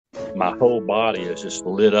my whole body is just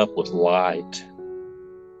lit up with light.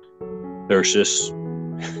 There's just,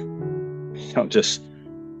 just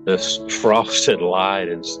this frosted light.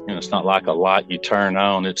 It's not like a light you turn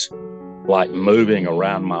on. It's like moving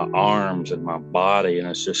around my arms and my body. And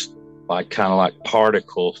it's just like kind of like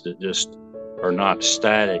particles that just are not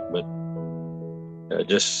static, but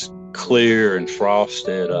just clear and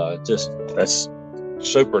frosted. That's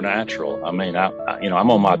supernatural. I mean, I'm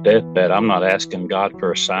on my deathbed. I'm not asking God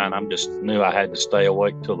for a sign. I'm just knew I had to stay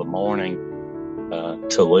awake till the morning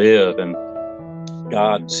to live. And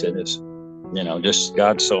God said, just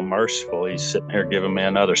God's so merciful. He's sitting here giving me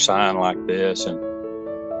another sign like this. And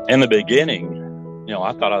in the beginning,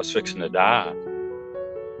 I thought I was fixing to die.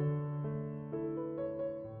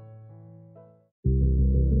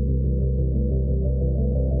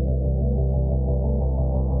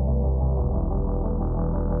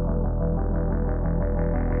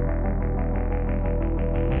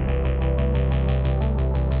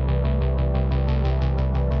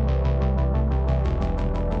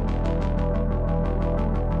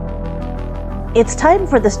 It's time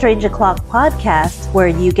for the Strange O'Clock podcast, where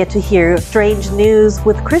you get to hear strange news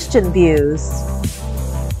with Christian views.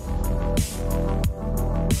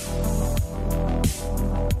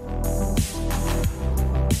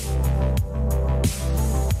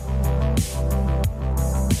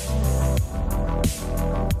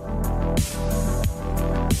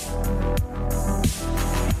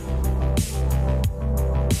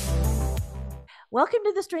 Welcome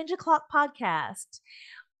to the Strange O'Clock podcast.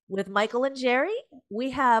 With Michael and Jeri,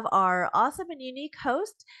 we have our awesome and unique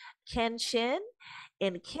host, Ken Chinn,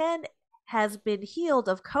 and Ken has been healed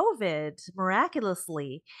of COVID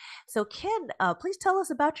miraculously. So Ken, please tell us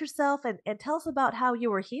about yourself and tell us about how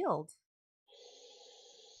you were healed.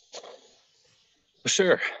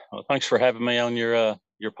 Sure. Well, thanks for having me on your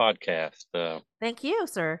podcast. Thank you,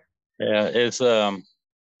 sir. Yeah, it's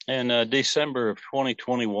in December of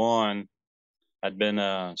 2021. I'd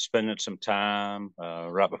been spending some time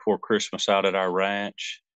right before Christmas out at our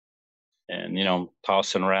ranch and,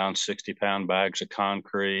 tossing around 60-pound bags of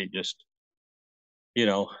concrete, just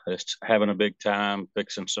having a big time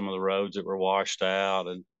fixing some of the roads that were washed out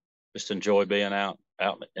and just enjoy being out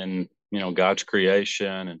in, God's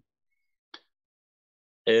creation. And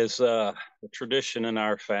as a tradition in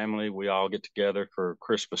our family, we all get together for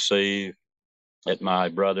Christmas Eve at my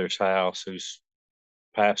brother's house, who's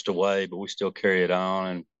passed away, but we still carry it on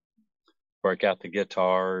and break out the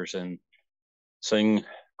guitars and sing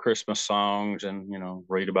Christmas songs and,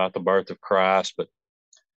 read about the birth of Christ. But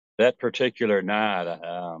that particular night,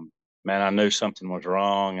 man, I knew something was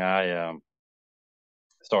wrong. I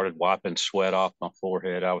started wiping sweat off my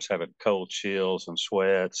forehead. I was having cold chills and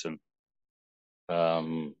sweats and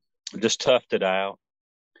just toughed it out.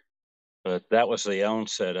 But that was the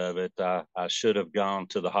onset of it. I should have gone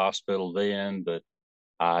to the hospital then, but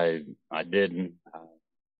I didn't. I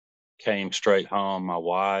came straight home. My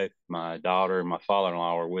wife, my daughter, and my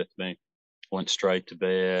father-in-law were with me. Went straight to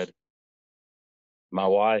bed. My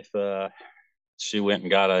wife, she went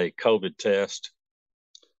and got a COVID test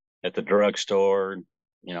at the drugstore.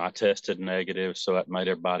 I tested negative, so that made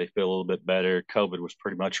everybody feel a little bit better. COVID was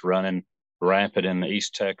pretty much running rampant in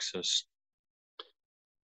East Texas.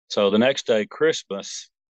 So the next day,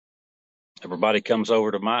 Christmas, everybody comes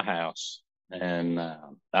over to my house. And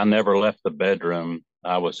I never left the bedroom.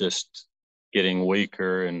 I was just getting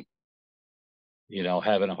weaker and,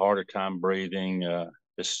 having a harder time breathing,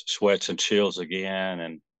 just sweats and chills again.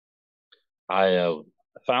 And I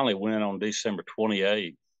finally went on December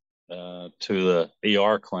 28th to the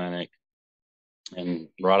ER clinic. And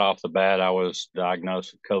right off the bat, I was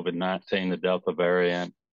diagnosed with COVID-19, the Delta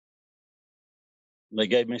variant. They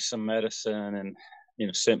gave me some medicine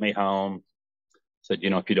and, sent me home. Said,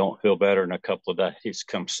 if you don't feel better in a couple of days,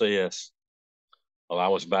 come see us. Well, I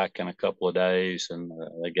was back in a couple of days and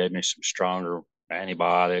they gave me some stronger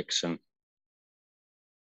antibiotics and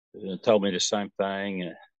told me the same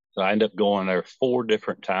thing. So I ended up going there 4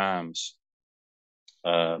 different times.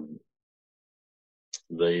 The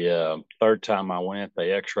third time I went,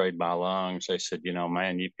 they x-rayed my lungs. They said,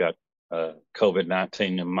 man, you've got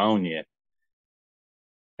COVID-19 pneumonia.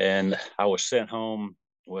 And I was sent home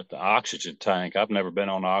with the oxygen tank. I've never been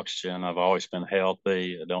on oxygen. I've always been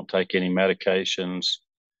healthy. I don't take any medications,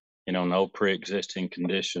 no pre-existing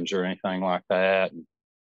conditions or anything like that. And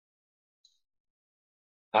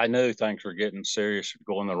I knew things were getting serious,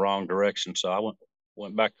 going the wrong direction. So I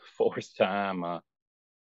went back the 4th time.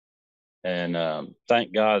 And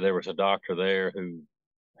thank God there was a doctor there who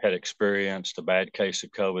had experienced a bad case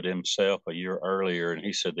of COVID himself a year earlier. And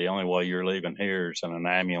he said, the only way you're leaving here is in an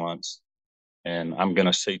ambulance. and I'm going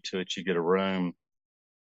to see to it you get a room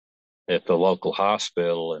at the local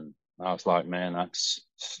hospital. And I was like, man, that's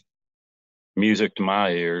music to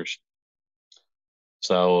my ears.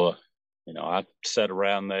 So, I sat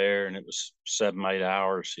around there, and it was 7, 8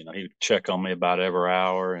 hours. He would check on me about every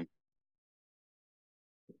hour, and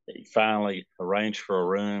he finally arranged for a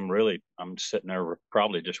room. Really, I'm sitting there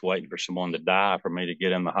probably just waiting for someone to die for me to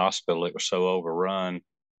get in the hospital. It was so overrun.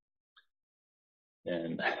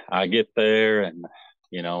 And I get there, and,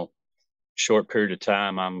 short period of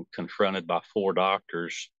time, I'm confronted by 4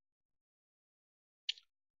 doctors.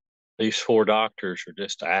 These 4 doctors are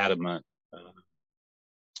just adamant,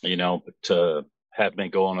 to have me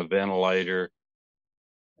go on a ventilator.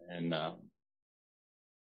 And,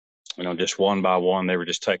 just one by one, they were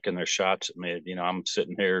just taking their shots at me. I'm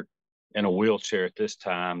sitting here in a wheelchair at this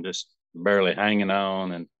time, just barely hanging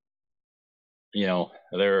on. And,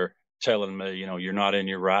 they're telling me, you're not in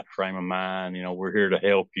your right frame of mind. We're here to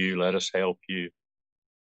help you. Let us help you.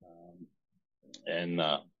 And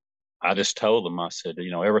I just told them, I said,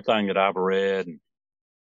 everything that I've read and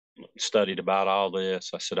studied about all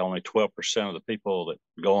this, I said, only 12% of the people that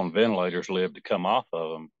go on ventilators live to come off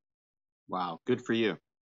of them. Wow. Good for you.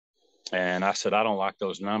 And I said, I don't like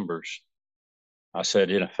those numbers. I said,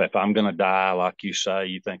 if I'm going to die, like you say,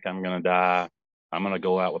 you think I'm going to die, I'm going to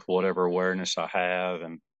go out with whatever awareness I have.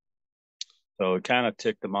 And so it kind of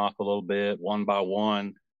ticked them off a little bit, one by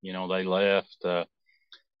one. They left, and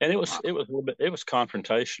it was a little bit. It was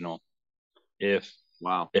confrontational. If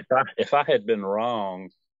I had been wrong,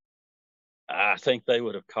 I think they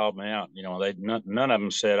would have called me out. None of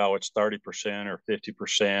them said, "Oh, it's 30% or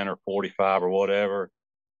 50% or 45 or whatever."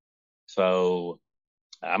 So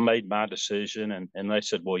I made my decision, and they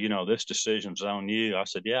said, "Well, this decision's on you." I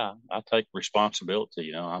said, "Yeah, I take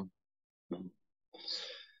responsibility."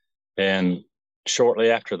 And shortly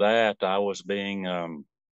after that, I was being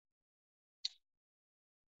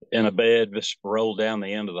in a bed, just rolled down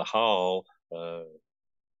the end of the hall,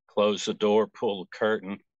 closed the door, pulled the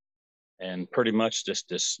curtain, and pretty much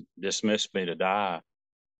just dismissed me to die.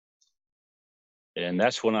 And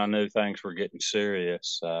that's when I knew things were getting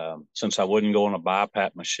serious. Since I wouldn't go on a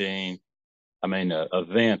BiPAP machine, a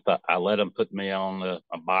vent, I let them put me on a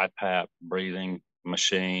BiPAP breathing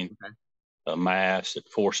machine, okay. A mask that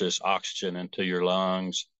forces oxygen into your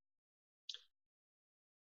lungs.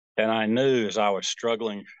 And I knew as I was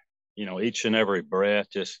struggling, each and every breath,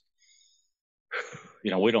 just,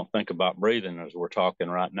 we don't think about breathing as we're talking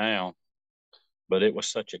right now, but it was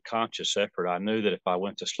such a conscious effort. I knew that if I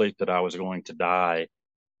went to sleep that I was going to die.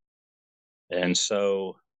 And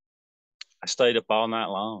so I stayed up all night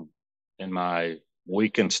long in my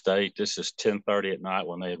weakened state. This is 10:30 at night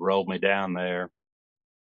when they had rolled me down there.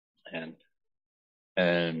 And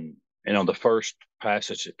the first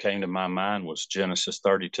passage that came to my mind was Genesis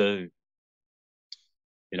 32.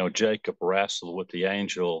 Jacob wrestled with the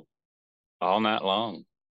angel all night long.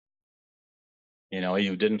 He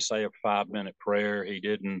didn't say a 5-minute prayer. He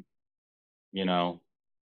didn't,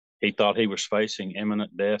 he thought he was facing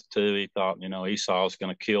imminent death too. He thought, Esau was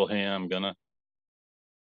going to kill him, going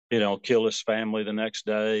to, kill his family the next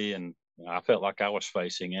day. And I felt like I was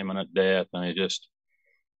facing imminent death. And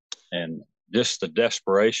just the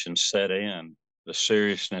desperation set in, the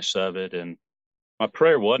seriousness of it. And my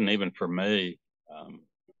prayer wasn't even for me.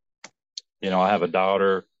 I have a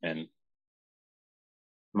daughter, and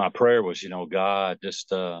my prayer was, God,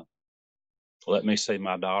 just let me see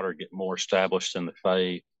my daughter get more established in the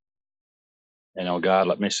faith. God,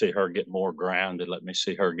 let me see her get more grounded. Let me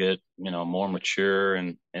see her get, more mature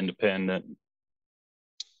and independent.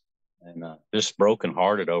 And just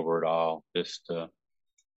brokenhearted over it all. Just,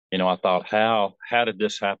 I thought, how did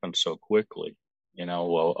this happen so quickly?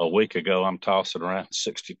 Well, a week ago, I'm tossing around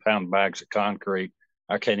 60-pound bags of concrete.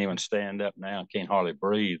 I can't even stand up now. I can't hardly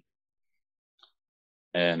breathe.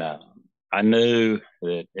 And I knew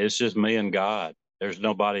that it's just me and God. There's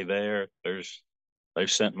nobody there.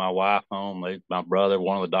 They've sent my wife home. My brother,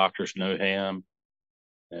 one of the doctors, knew him,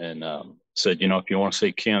 and said, if you want to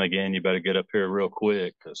see Ken again, you better get up here real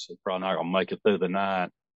quick because he's probably not gonna make it through the night.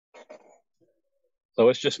 So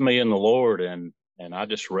it's just me and the Lord, and I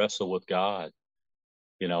just wrestle with God.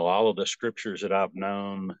 All of the scriptures that I've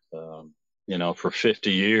known, for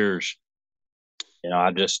 50 years,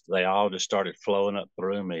 they all just started flowing up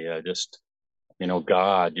through me. I just,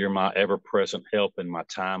 God, you're my ever-present help in my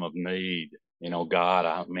time of need. God,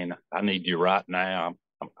 I need you right now.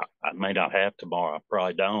 I may not have tomorrow. I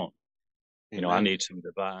probably don't. Amen. I need some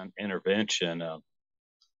divine intervention.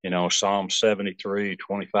 Psalm 73,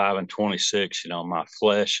 25 and 26, my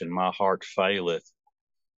flesh and my heart faileth,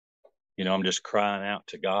 I'm just crying out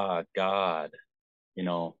to God, God,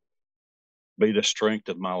 be the strength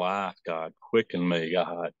of my life, God, quicken me,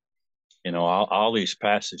 God. All these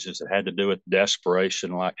passages that had to do with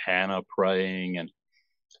desperation, like Hannah praying, and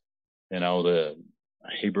the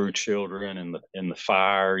Hebrew children in the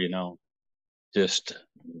fire, just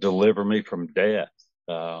deliver me from death.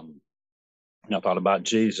 I thought about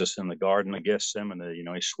Jesus in the Garden of Gethsemane.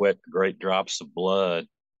 He sweat great drops of blood.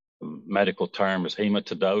 The medical term is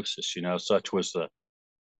hematodosis. Such was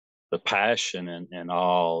the passion and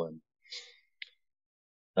all.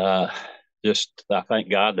 And just I thank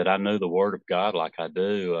God that I knew the Word of God like I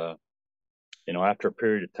do. After a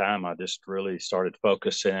period of time, I just really started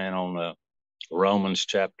focusing on Romans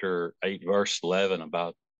chapter 8, verse 11,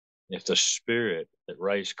 about if the Spirit that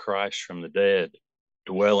raised Christ from the dead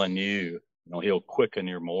dwell in you, He'll quicken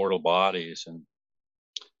your mortal bodies. And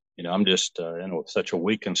I'm just in such a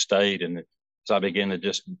weakened state, and as I begin to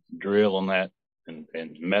just drill on that and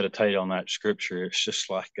meditate on that scripture, it's just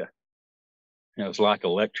like it's like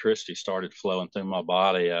electricity started flowing through my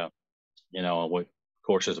body. Of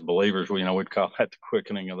course, as believers, we'd call that the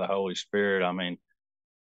quickening of the Holy Spirit. I mean,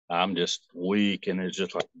 I'm just weak, and it's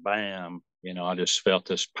just like bam. I just felt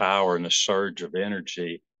this power and this surge of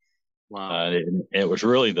energy. Wow. It was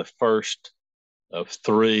really the first of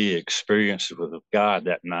 3 experiences with God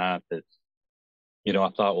that night that, I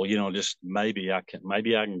thought, well, just maybe I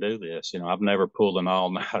can do this. I've never pulled an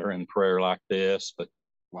all-nighter in prayer like this, but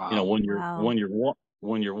Wow. when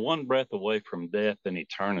you're one breath away from death and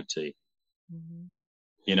eternity,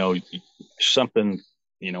 something,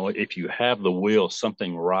 if you have the will,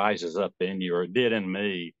 something rises up in you, or it did in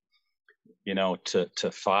me,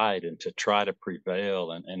 to fight and to try to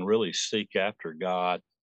prevail and really seek after God.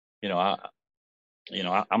 I'm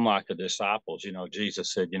like the disciples.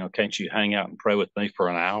 Jesus said, can't you hang out and pray with me for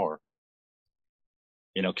an hour?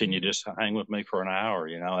 Can you just hang with me for an hour?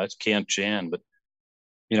 That's Ken Chinn. But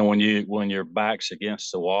when your back's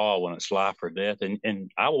against the wall, when it's life or death,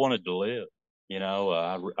 and I wanted to live.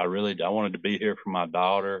 I wanted to be here for my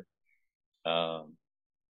daughter.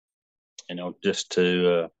 Just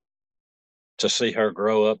to see her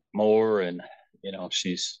grow up more, and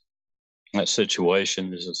she's that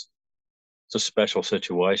situation is it's a special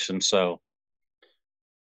situation. So,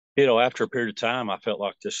 after a period of time, I felt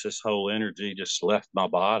like this whole energy just left my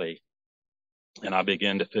body, and I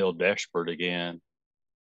began to feel desperate again.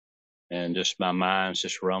 And just my mind's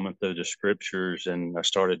just roaming through the scriptures, and I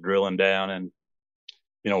started drilling down. And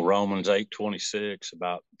Romans 8:26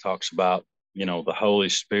 talks about the Holy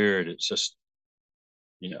Spirit. It's just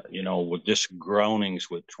with just groanings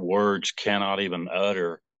which words cannot even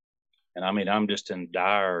utter. And I mean, I'm just in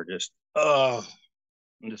dire, just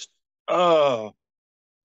just oh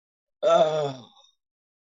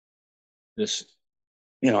this.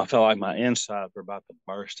 I felt like my insides were about to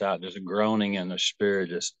burst out, just groaning in the spirit,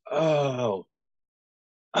 just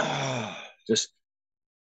just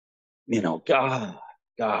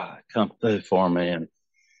God, come through for me.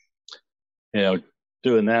 And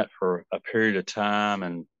doing that for a period of time,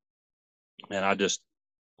 and I just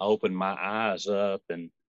opened my eyes up,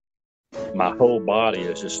 and my whole body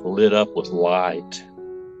is just lit up with light.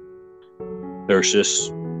 There's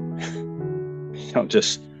just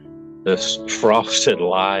just this frosted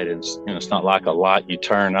light, and it's not like a light you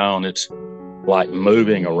turn on. It's like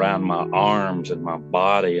moving around my arms and my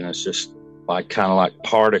body, and it's just like kind of like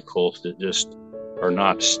particles that just are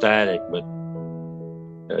not static, but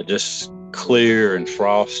just clear and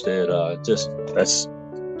frosted. That's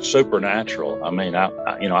supernatural. I mean,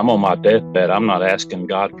 I'm on my deathbed. I'm not asking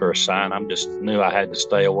God for a sign. I'm just knew I had to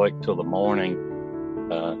stay awake till the morning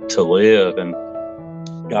to live. And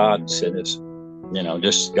God said, it's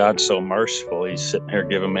just God's so merciful. He's sitting here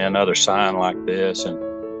giving me another sign like this. And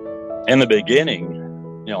in the beginning,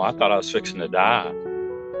 I thought I was fixing to die.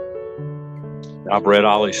 I've read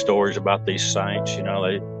all these stories about these saints,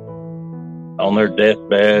 they on their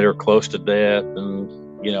deathbed or close to death, and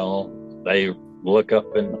they look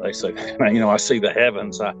up and they say, I see the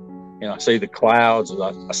heavens, I see the clouds,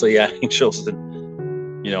 I see angels,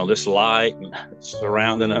 and this light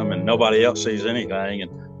surrounding them, and nobody else sees anything.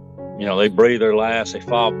 And they breathe their last, they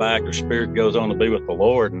fall back, their spirit goes on to be with the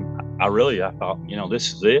Lord. And I thought,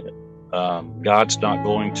 this is it. God's not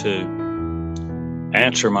going to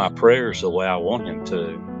answer my prayers the way I want him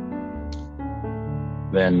to.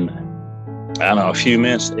 Then, I don't know, a few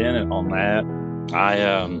minutes in on that,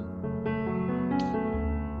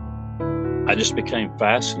 I just became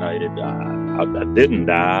fascinated. I didn't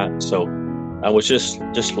die, so I was just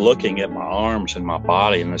looking at my arms and my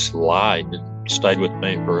body, and this light stayed with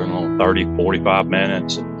me for 30, 45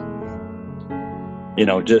 minutes. And,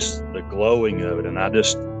 just the glowing of it. And I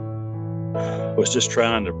just was just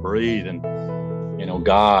trying to breathe, and,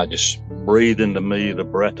 God, just breathe into me the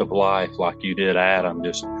breath of life like you did Adam,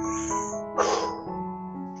 just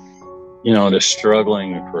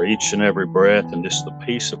struggling for each and every breath, and just the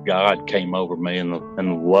peace of God came over me, and the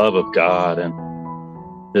love of God, and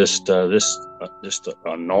this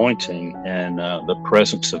anointing, and the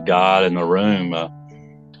presence of God in the room.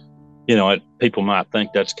 People might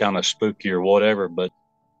think that's kind of spooky or whatever, but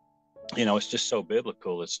it's just so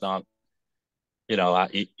biblical. It's not.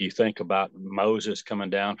 You think about Moses coming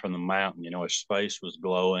down from the mountain. His face was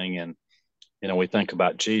glowing, and we think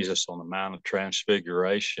about Jesus on the Mount of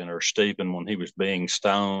Transfiguration, or Stephen when he was being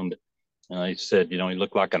stoned. He said, he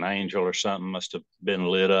looked like an angel or something, must have been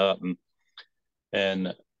lit up.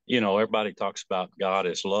 And everybody talks about God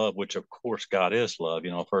is love, which of course God is love,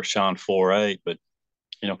 1 John 4:8. But,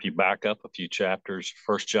 if you back up a few chapters,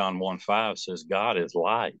 1 John 1:5 says God is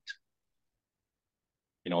light.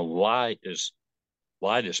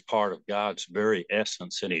 Light is part of God's very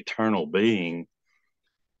essence and eternal being.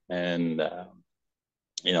 And,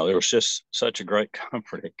 there was just such a great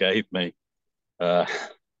comfort it gave me.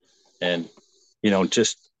 And,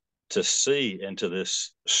 just to see into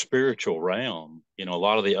this spiritual realm, a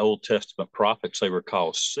lot of the Old Testament prophets, they were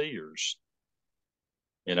called seers,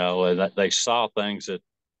 and that they saw things that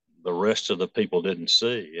the rest of the people didn't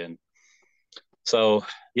see. And so,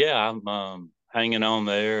 yeah, I'm hanging on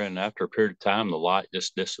there. And after a period of time, the light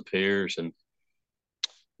just disappears. And,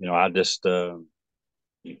 I just, I'm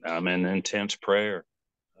in intense prayer.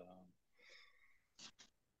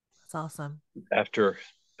 That's awesome. After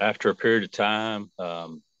a period of time,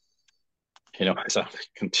 as I'm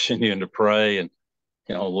continuing to pray and,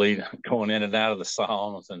 going in and out of the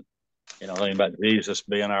Psalms, and, thinking about Jesus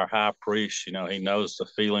being our high priest, he knows the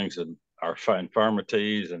feelings and our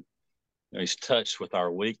infirmities, and he's touched with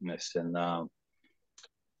our weakness, and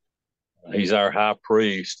he's our high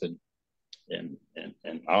priest, and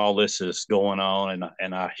all this is going on,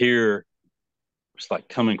 and I hear, it's like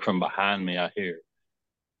coming from behind me, I hear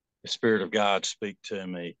the Spirit of God speak to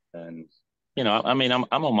me. And I'm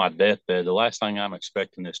on my deathbed. The last thing I'm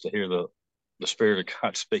expecting is to hear the Spirit of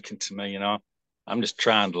God speaking to me. I'm just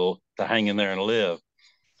trying to hang in there and live.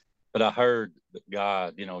 But I heard that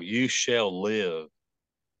God, you shall live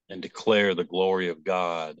and declare the glory of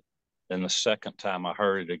God. Then the second time I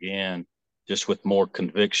heard it again, just with more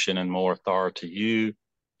conviction and more authority, you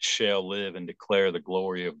shall live and declare the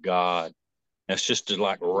glory of God. And it's just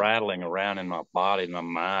like rattling around in my body and my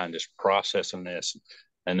mind, just processing this.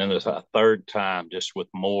 And then there's a third time, just with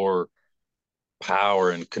more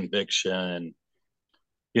power and conviction. And,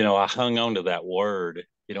 I hung on to that word.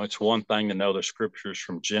 It's one thing to know the scriptures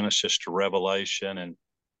from Genesis to Revelation, and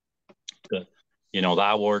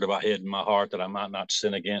thy word have I hid in my heart that I might not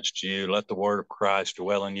sin against you. Let the word of Christ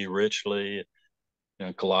dwell in you richly,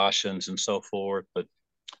 Colossians and so forth. But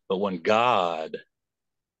when God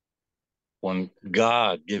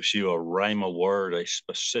gives you a rhema word, a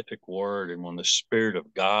specific word, and when the Spirit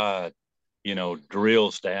of God,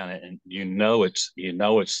 drills down it, and it's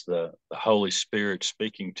the Holy Spirit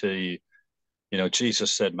speaking to you.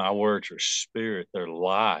 Jesus said, my words are spirit, they're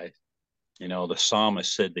life. The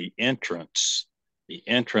psalmist said the entrance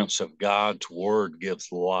of God's word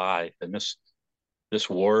gives life. And this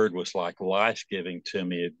word was like life-giving to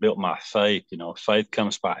me. It built my faith. Faith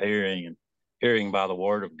comes by hearing, and hearing by the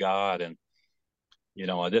word of God. And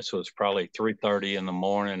this was probably 3:30 in the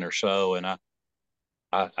morning or so, and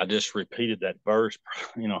I just repeated that verse,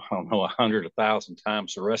 I don't know, 100, 1,000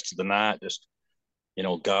 times the rest of the night. Just,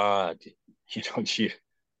 God,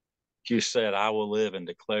 you said I will live and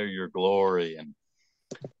declare your glory, and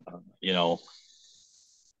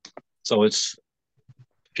so it's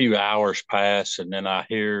a few hours pass, and then I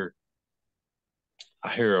hear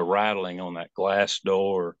a rattling on that glass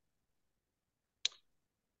door,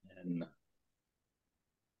 and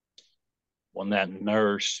when that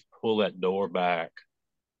nurse pulled that door back,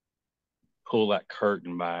 pull that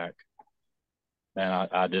curtain back, and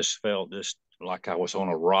I just felt just like I was on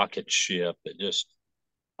a rocket ship.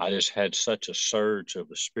 I just had such a surge of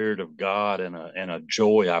the Spirit of God, and a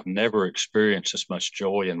joy. I've never experienced this much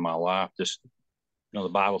joy in my life. Just, the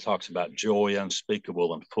Bible talks about joy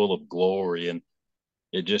unspeakable and full of glory, and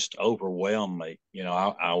it just overwhelmed me.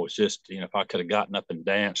 I was just, if I could have gotten up and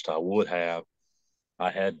danced, I would have.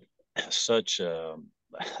 I had such a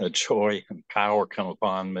joy and power come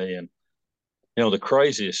upon me. And the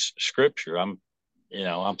craziest scripture, I'm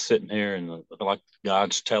sitting here, and like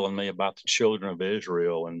God's telling me about the children of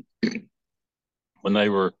Israel, and when they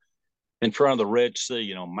were in front of the Red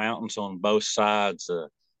Sea, mountains on both sides,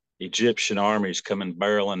 Egyptian armies coming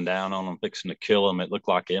barreling down on them, fixing to kill them. It looked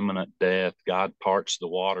like imminent death. God parts the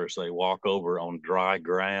waters. They walk over on dry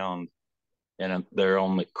ground, and they're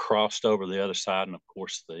on the crossed over the other side. And of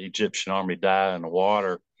course, the Egyptian army died in the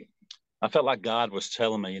water. I felt like God was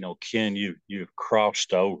telling me, Ken, you've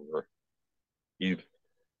crossed over. You've,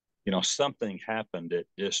 something happened. It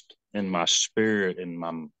just in my spirit,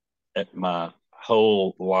 at my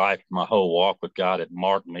whole life, my whole walk with God, it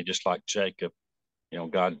marked me just like Jacob.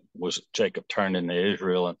 Jacob turned into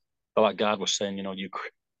Israel, and I felt like God was saying,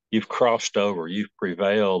 you've crossed over, you've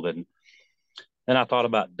prevailed. And then I thought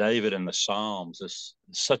about David in the Psalms. It's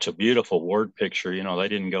such a beautiful word picture. They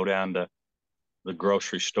didn't go down to the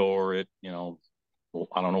grocery store at, I don't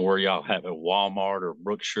know where y'all have it, Walmart or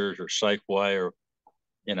Brookshire's or Safeway or,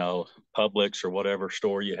 Publix or whatever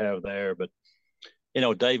store you have there. But,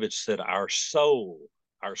 David said, our soul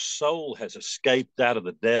has escaped out of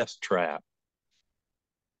the death trap.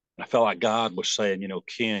 I felt like God was saying,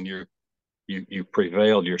 Ken, you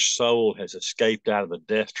prevailed. Your soul has escaped out of the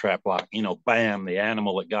death trap, like, bam, the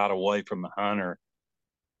animal that got away from the hunter.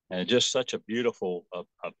 And just such a beautiful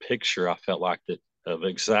a picture, I felt like, that of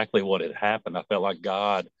exactly what had happened. I felt like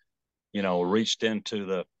God, reached into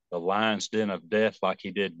the lion's den of death like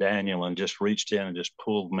he did Daniel, and just reached in and just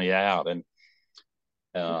pulled me out. And,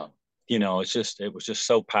 it was just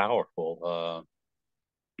so powerful,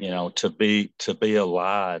 to be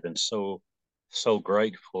alive, and so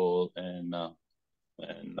grateful, and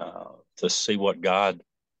to see what God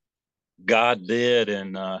did,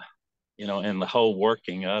 and and the whole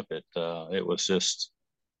working of it. It was just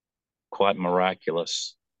quite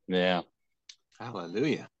miraculous. Yeah.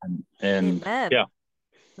 Hallelujah. And Amen. yeah.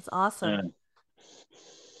 That's awesome. And,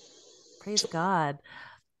 Praise God.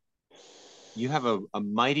 You have a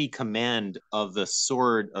mighty command of the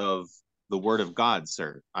sword of the word of God,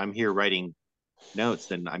 sir. I'm here writing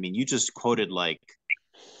notes, and I mean, you just quoted like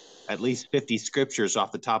at least 50 scriptures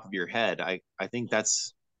off the top of your head. I think that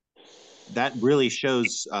really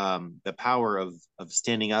shows the power of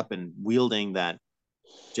standing up and wielding that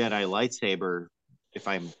Jedi lightsaber, if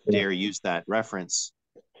I dare use that reference,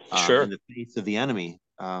 sure. in the face of the enemy.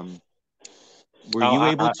 Were Oh, you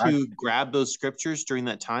able to grab those scriptures during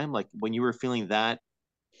that time? Like when you were feeling that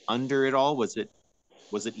under it all, was it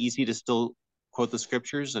easy to still quote the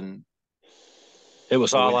scriptures? And it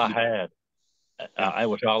was or all what? I had. Yeah. It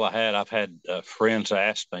was all I had. I've had friends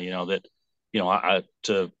ask me, that,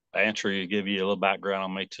 to answer you, give you a little background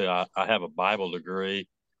on me too. I have a Bible degree,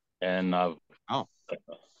 and Oh.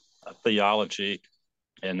 a theology,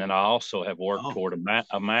 and then I also have worked Oh. toward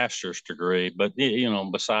a master's degree. But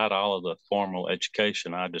beside all of the formal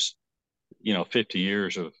education, I just 50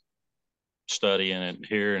 years of studying it and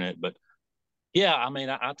hearing it. But yeah, I mean,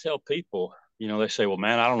 I tell people, they say, well,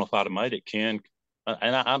 man, I don't know if I'd have made it, Ken.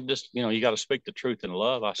 And I'm just, you got to speak the truth in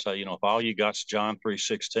love. I say, if all you got's John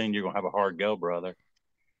 3:16, you're gonna have a hard go, brother.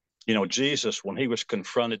 Jesus, when he was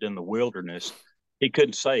confronted in the wilderness, he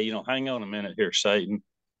couldn't say, hang on a minute here, Satan.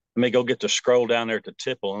 Let me go get the scroll down there at the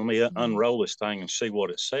temple and let me unroll this thing and see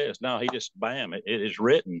what it says. No, he just, bam, it is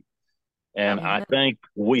written. Yeah. And I Amen. think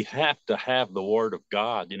we have to have the word of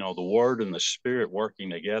God, the word and the spirit working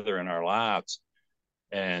together in our lives.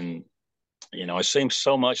 And, it seems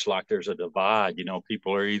so much like there's a divide.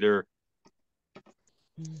 People are either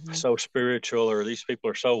Mhm. so spiritual, or these people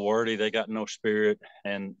are so wordy, they got no spirit.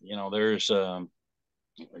 And, there's, of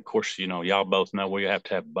course, y'all both know we have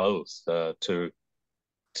to have both to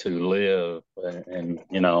live. And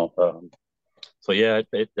so yeah,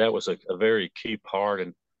 that was a very key part.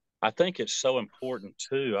 And I think it's so important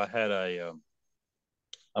too. I had a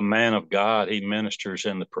man of God. He ministers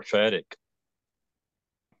in the prophetic.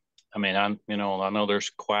 I mean, I know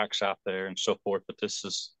there's quacks out there and so forth, but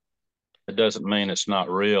it doesn't mean it's not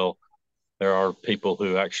real. There are people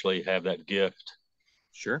who actually have that gift.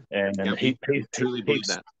 Sure. Yeah, And we truly believe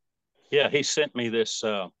that. yeah, he sent me this.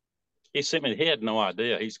 He had no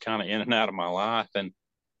idea. He's kind of in and out of my life, and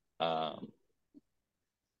um,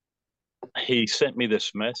 he sent me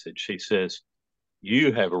this message. He says,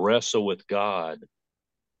 "You have wrestled with God,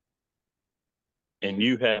 and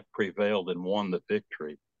you have prevailed and won the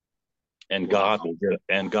victory, and Wow.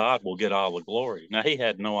 God will get all the glory." Now he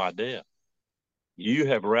had no idea. You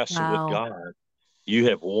have wrestled with Wow. God. You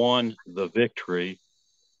have won the victory,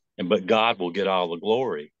 but God will get all the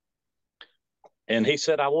glory. And he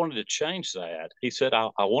said, I wanted to change that. He said, I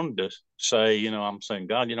wanted to say, I'm saying,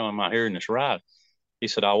 God, am I hearing this right? He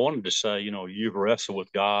said, I wanted to say, you've wrestled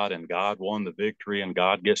with God and God won the victory and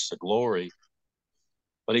God gets the glory.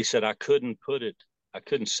 But he said, I couldn't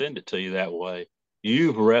send it to you that way.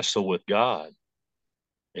 You've wrestled with God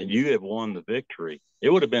and you have won the victory. It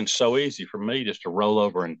would have been so easy for me just to roll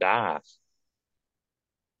over and die.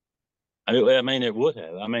 I mean, it would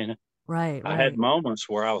have. I mean, Right, I had right. moments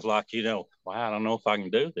where I was like, wow, I don't know if I can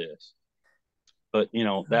do this. But,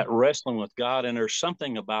 Uh, that wrestling with God, and there's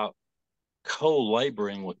something about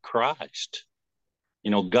co-laboring with Christ.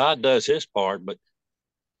 God does his part, but,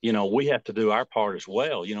 we have to do our part as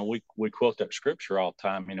well. We quote that scripture all the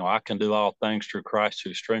time. I can do all things through Christ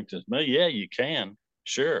who strengthens me. Yeah, you can.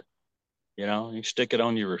 Sure. You stick it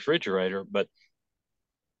on your refrigerator, but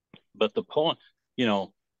the point, you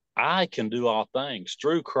know, I can do all things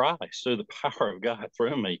through Christ, through the power of God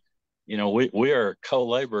through me. We are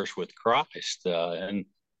co-laborers with Christ. And,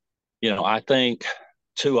 I think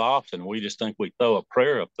too often we just think we throw a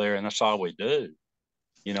prayer up there and that's all we do.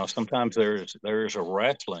 Sometimes there's a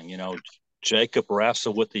wrestling, Jacob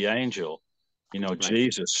wrestled with the angel. Right.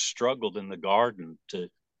 Jesus struggled in the garden to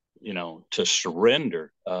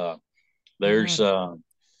surrender. There's, Amen.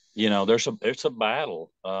 there's a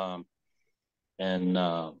battle. And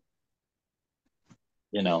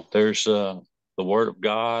there's the word of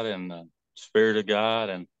God and the spirit of God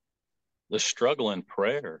and the struggle in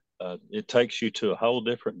prayer. It takes you to a whole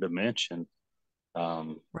different dimension.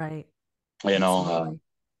 Um, Right. you know, Absolutely.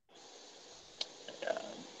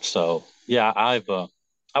 so yeah, I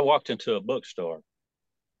walked into a bookstore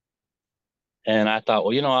and I thought,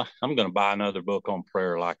 well, I'm going to buy another book on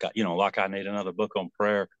prayer, like I need another book on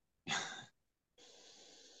prayer.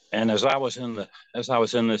 And as I was in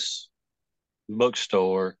this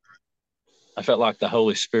bookstore, I felt like the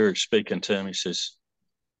Holy Spirit speaking to me. Says,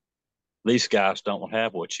 "These guys don't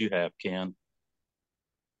have what you have, Ken."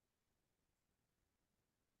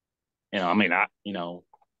 I mean, a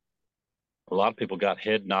lot of people got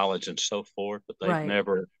head knowledge and so forth, but Right.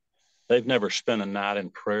 they've never spent a night in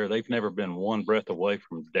prayer. They've never been one breath away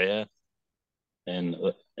from death.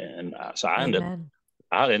 So Amen.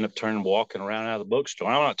 I'd end up turning walking around out of the bookstore.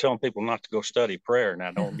 I'm not telling people not to go study prayer.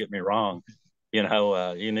 Now, don't get me wrong.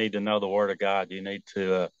 You need to know the Word of God. You need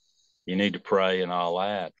to pray and all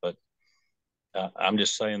that. But I'm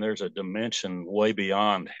just saying, there's a dimension way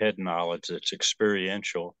beyond head knowledge that's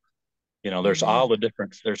experiential. Amen. There's all the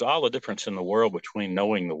difference in the world between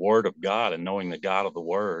knowing the Word of God and knowing the God of the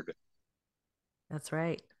Word. That's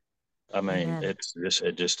right. I mean, Amen.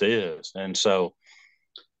 it just is. And so,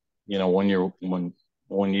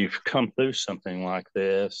 when you've come through something like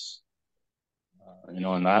this,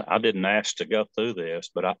 and I didn't ask to go through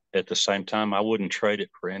this, but at the same time, I wouldn't trade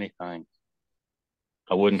it for anything.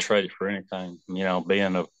 I wouldn't trade it for anything.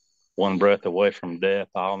 Being one breath away from death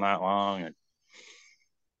all night long,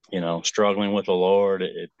 and struggling with the Lord,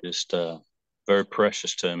 it just very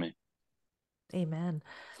precious to me. Amen.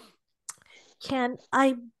 Ken,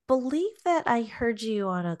 I believe that I heard you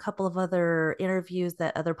on a couple of other interviews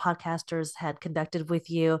that other podcasters had conducted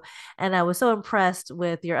with you. And I was so impressed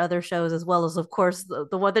with your other shows, as well as, of course,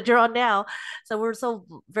 the one that you're on now. So we're so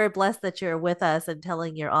very blessed that you're with us and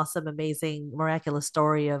telling your awesome, amazing, miraculous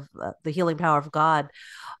story of the healing power of God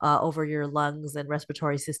over your lungs and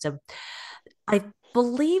respiratory system. I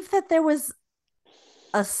believe that there was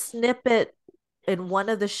a snippet in one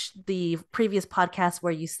of the previous podcasts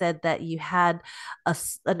where you said that you had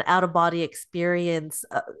an out of body experience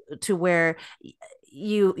to where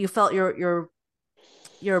you felt your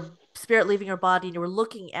spirit leaving your body and you were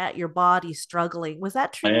looking at your body struggling. Was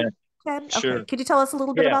that true, Man, Ken? Okay, sure. could you tell us a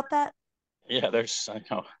little bit Yeah. about that? Yeah.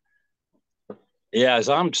 Yeah. As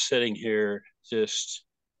I'm sitting here just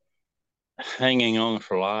hanging on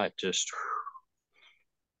for life,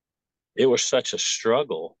 it was such a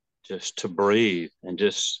struggle just to breathe and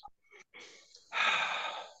just,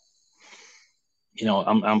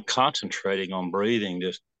 I'm concentrating on breathing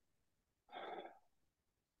just,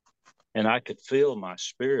 and I could feel my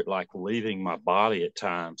spirit like leaving my body at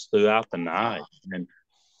times throughout the night. And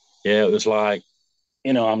yeah, it was like,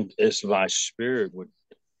 as my spirit would,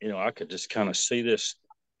 I could just kind of see this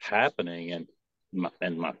happening and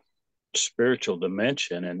my spiritual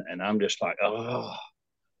dimension. And I'm just like, oh,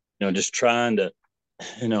 just trying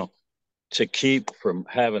you know, to keep from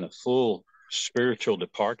having a full spiritual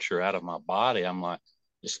departure out of my body. I'm like,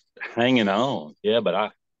 just hanging on. Yeah.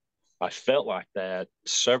 But I felt like that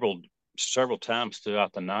several times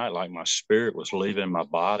throughout the night, like my spirit was leaving my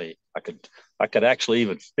body. I could actually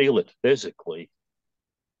even feel it physically.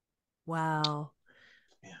 Wow,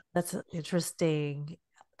 Yeah. that's interesting.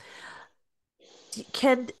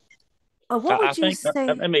 Ken, what I would you think say?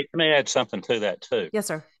 let me add something to that too. Yes,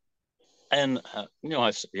 sir. And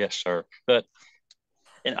yes, sir. But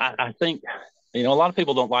and I think a lot of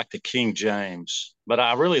people don't like the King James, but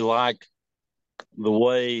I really like the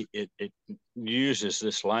way it uses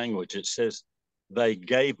this language. It says they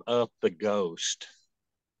gave up the ghost.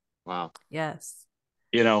 Wow. Yes.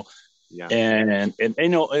 You know, Yeah. and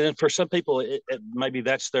and for some people, maybe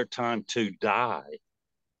that's their time to die.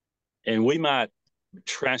 And we might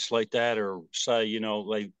translate that or say,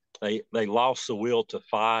 they lost the will to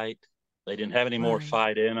fight. They didn't have any more Right.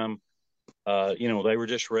 fight in them. They were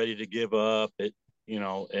just ready to give up.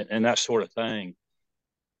 And that sort of thing.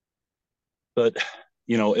 But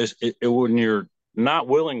when you're not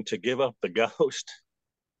willing to give up the ghost,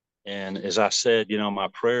 and as I said, my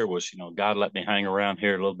prayer was, God, let me hang around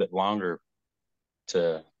here a little bit longer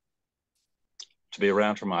to be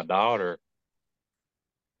around for my daughter.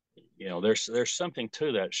 There's something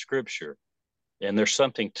to that scripture, and there's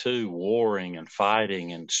something to warring and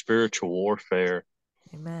fighting and spiritual warfare.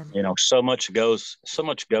 Amen. So much goes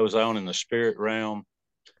on in the spirit realm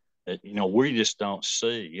that we just don't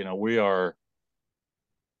see. We are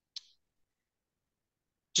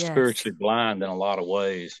Yes. spiritually blind in a lot of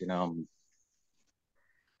ways.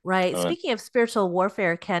 Right. Uh, Speaking of spiritual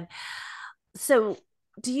warfare, Ken, so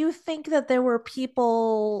do you think that there were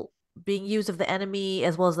people being used of the enemy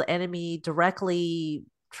as well as the enemy directly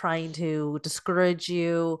trying to discourage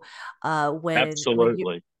you when you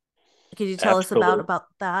Absolutely, can you tell us absolutely, about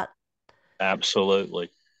that? absolutely.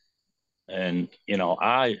 And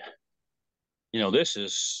this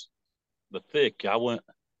is the thick. I went.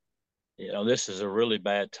 This is a really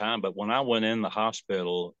bad time. But when I went in the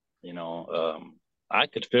hospital, I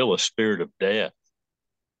could feel a spirit of death.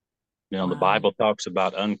 The Wow. Bible talks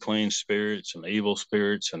about unclean spirits and evil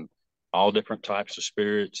spirits and all different types of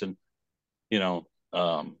spirits, and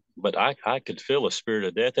but I could feel a spirit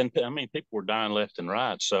of death, and I mean, people were dying left and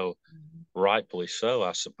right, so Mhm. rightfully so,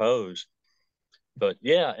 I suppose. But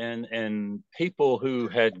yeah, and people who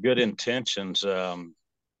had good intentions, I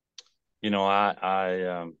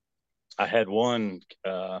had one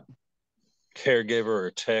caregiver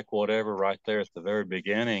or tech, whatever, right there at the very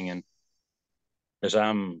beginning, and as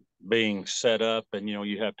I'm being set up, and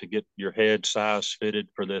you have to get your head size fitted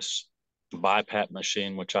for this BiPAP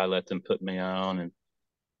machine, which I let them put me on,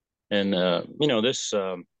 and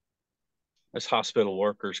this hospital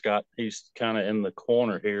worker's he's kind of in the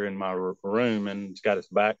corner here in my room, and he's got his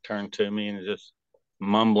back turned to me and is just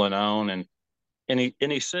mumbling on, and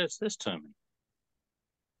he says this to me.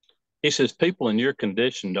 He says, people in your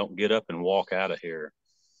condition don't get up and walk out of here.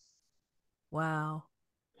 Wow.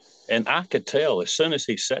 And I could tell as soon as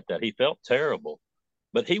he said that, he felt terrible,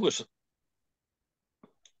 but he was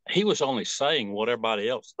only saying what everybody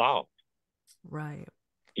else thought. Right.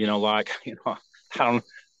 Like, I don't,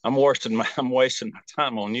 I'm wasting my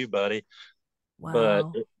time on you, buddy. But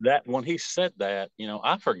Wow. that when he said that,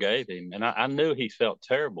 I forgave him, and I knew he felt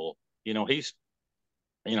terrible. He's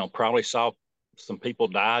probably saw some people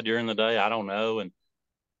die during the day. I don't know, and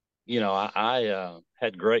I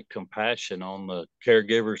had great compassion on the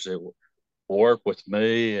caregivers that work with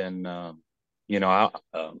me, and I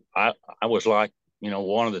was like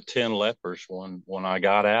one of the 10 lepers when I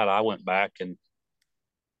got out. I went back and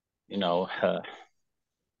you know uh,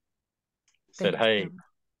 said, Thank hey, them.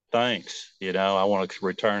 thanks. I want to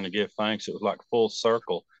return to give thanks. It was like full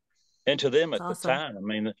circle. And to them It's at the awesome. time, I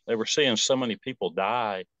mean, they were seeing so many people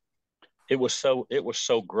die. It was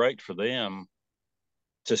so great for them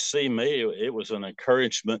to see me. It was an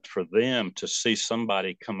encouragement for them to see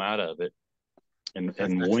somebody come out of it and That's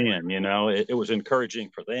excellent. win. It was encouraging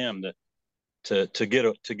for them to get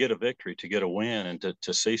a victory, to get a win, and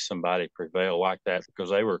to see somebody prevail like that, because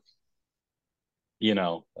they were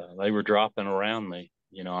dropping around me.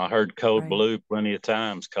 I heard code Right. blue plenty of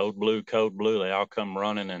times, code blue, code blue. They all come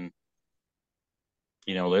running, and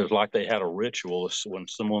it was like they had a ritual. When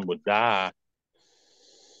someone would die,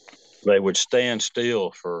 they would stand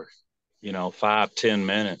still for 5-10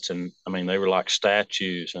 minutes, and I mean, they were like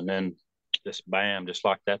statues, and then just bam, just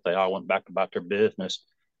like that, they all went back about their business.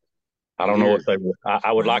 I don't know if Weird. they were.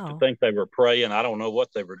 I would like to Wow. think they were praying. I don't know what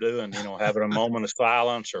they were doing. Having a moment of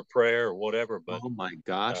silence or prayer or whatever. But Oh my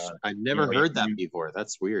gosh. uh, I've you never know, heard that before.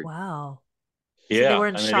 That's weird. Wow. So they yeah. were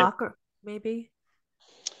in I mean, shock or maybe?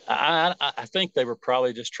 I think they were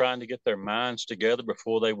probably just trying to get their minds together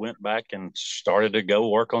before they went back and started to go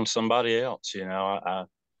work on somebody else. I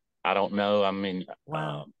don't know. I mean,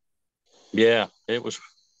 Wow. yeah, it was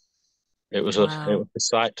Wow. a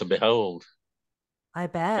sight to behold. I Yeah,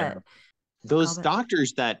 bet. Those Comment.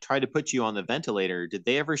 doctors that tried to put you on the ventilator, did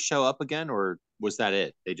they ever show up again or was that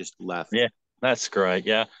it? They just left. yeah, that's great.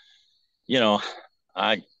 Yeah, you know,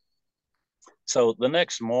 I so the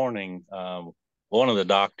next morning, one of the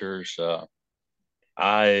doctors,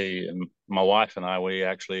 My wife and I, we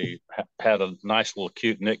actually had a nice little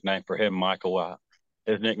cute nickname for him, Michael.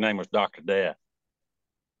 His nickname was Dr. Death.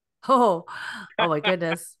 Oh, oh my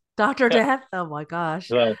goodness. Dr. Death. Oh my gosh.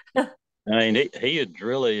 But I mean, he had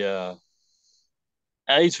really,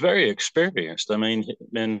 he's very experienced. I mean,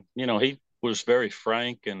 and he was very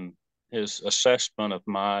frank in his assessment of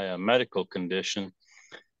my medical condition.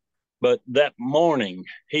 But that morning,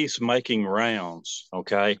 he's making rounds.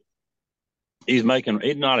 Okay, he's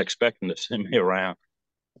not expecting to see me around,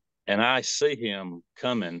 and I see him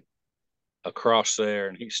coming across there,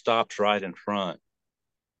 and he stops right in front,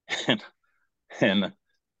 and and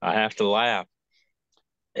I have to laugh.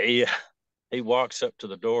 He he walks up to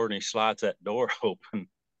the door and he slides that door open,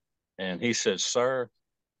 and he says, "Sir,"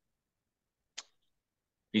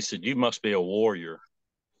 he said, "you must be a warrior.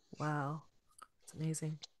 Wow. It's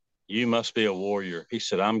amazing. You must be a warrior." He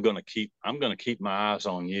said, I'm going to keep my eyes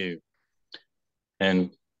on you."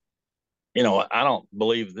 And I don't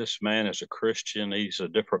believe this man is a Christian. He's a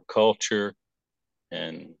different culture,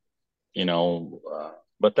 and you know,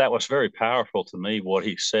 but that was very powerful to me. What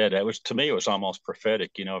he said, that was to me, it was almost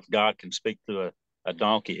prophetic. If God can speak to a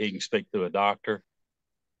donkey, he can speak to a doctor.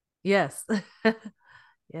 Yes.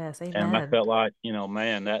 Yes. And I Amen. felt like,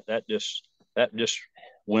 man, that just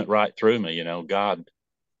went right through me.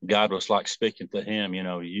 God was like speaking to him.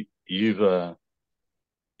 You've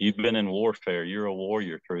been in warfare. You're a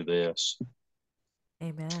warrior through this.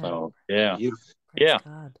 Amen. So yeah, Beautiful. Praise yeah,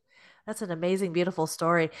 God. That's an amazing, beautiful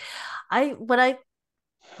story. When I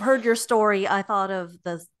heard your story, I thought of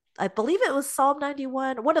I believe it was Psalm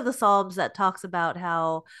 91, one of the Psalms that talks about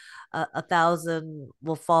how a thousand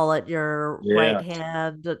will fall at your right yeah,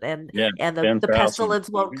 hand, yeah. and the 10,000. pestilence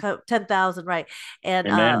won't come, 10,000, right? And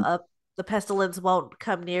Amen. the pestilence won't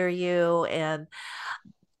come near you. And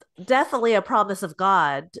definitely a promise of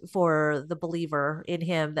God for the believer in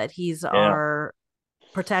him, that he's Yeah, our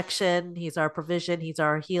protection, he's our provision, he's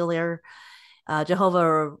our healer.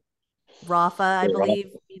 Jehovah Rapha, I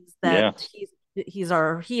believe, means that yeah. he's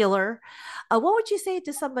our healer. What would you say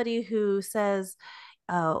to somebody who says,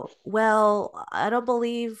 "Well, I don't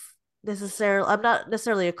believe necessarily. I'm not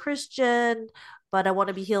necessarily a Christian, but I want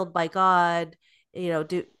to be healed by God."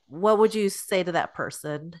 Do what would you say to that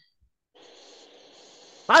person?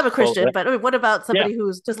 I'm a Well, Christian, but I mean, what about yeah, somebody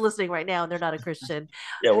who's just listening right now and they're not a Christian?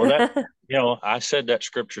 yeah. Well, I said that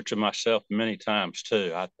scripture to myself many times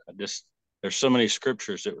too. I just, there's so many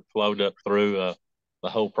scriptures that would float up through the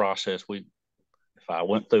whole process. If I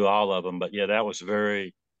went through all of them, but yeah, that was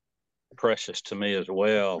very precious to me as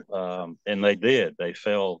well. And they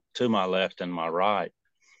fell to my left and my right.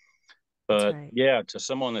 That's But right. yeah, to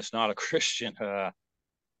someone that's not a Christian,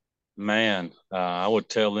 man, I would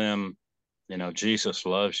tell them, Jesus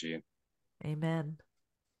loves you. Amen.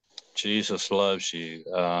 Jesus loves you.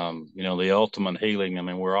 The ultimate healing. I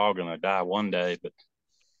mean, we're all going to die one day, but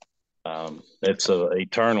it's a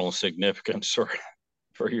eternal significance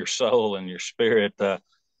for your soul and your spirit. But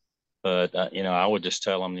I would just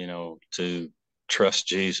tell them, to trust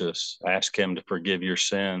Jesus, ask Him to forgive your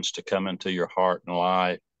sins, to come into your heart and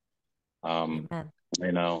life. Um, Amen.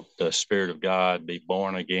 the Spirit of God, be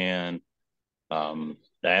born again.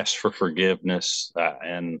 Ask for forgiveness,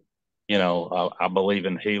 and I believe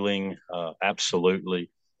in healing,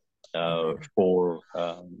 absolutely, Amen. for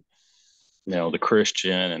the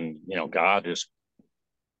Christian, and God has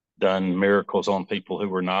done miracles on people who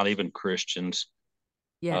were not even Christians.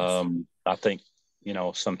 Yes. I think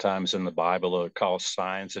sometimes in the Bible it calls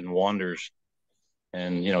signs and wonders,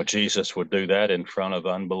 and Jesus would do that in front of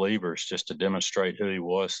unbelievers just to demonstrate who He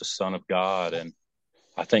was, the Son of God. And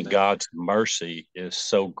I think God's mercy is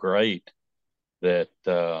so great that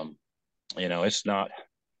it's not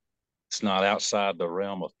outside the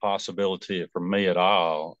realm of possibility for me at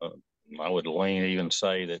all. I would even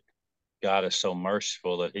say that God is so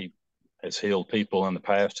merciful that He has healed people in the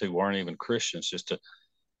past who weren't even Christians, just to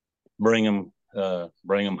bring them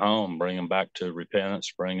home, bring them back to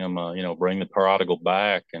repentance, bring the prodigal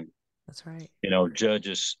back. And That's right.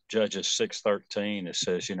 Judges 6:13, it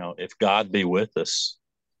says, if God be with us,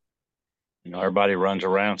 everybody runs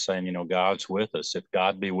around saying, God's with us. If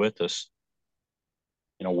God be with us,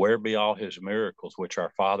 where be all His miracles, which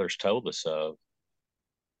our fathers told us of?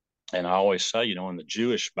 And I always say, in the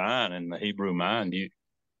Jewish mind and the Hebrew mind,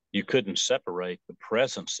 you couldn't separate the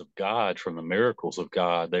presence of God from the miracles of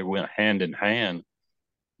God. They went hand in hand.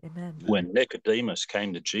 Amen. When Nicodemus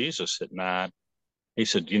came to Jesus at night, he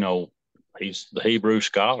said, he's the Hebrew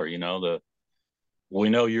scholar, we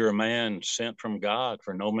know you're a man sent from God,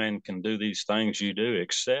 for no man can do these things you do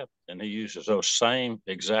except, and he uses those same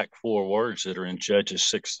exact four words that are in Judges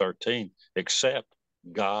 6:13, except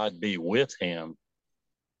God be with him.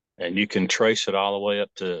 And you can trace it all the way up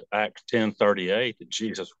to Acts 10:38 that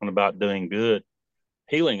Jesus went about doing good,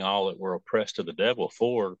 healing all that were oppressed of the devil.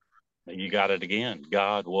 For you got it again.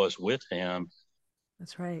 God was with him.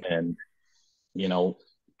 That's right. And,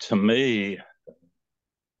 to me,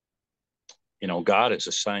 God is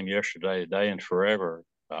the same yesterday, today, and forever.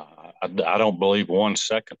 I don't believe 1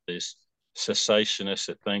 second these cessationists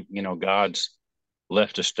that think, God's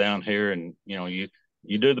left us down here and,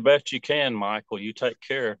 you do the best you can, Michael, you take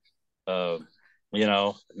care.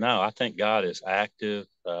 No, I think God is active,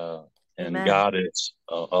 and Amen. God is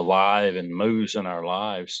alive and moves in our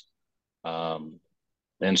lives,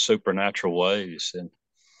 in supernatural ways. And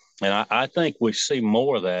I think we see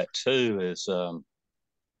more of that too is,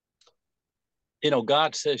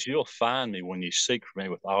 God says you'll find me when you seek for me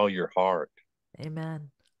with all your heart.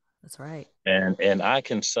 Amen. That's right. And I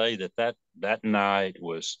can say that night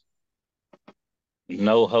was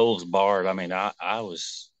no holds barred. I mean, I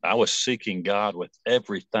was seeking God with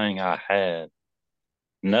everything I had,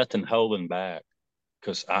 nothing holding back,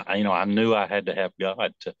 because I knew I had to have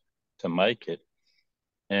God to make it.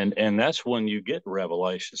 And that's when you get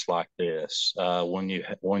revelations like this, when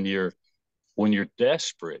you're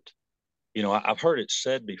desperate. I've heard it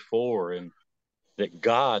said before, and that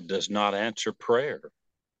God does not answer prayer.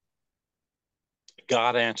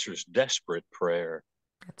 God answers desperate prayer.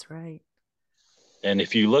 That's right. And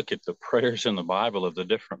if you look at the prayers in the Bible of the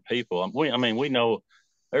different people, we know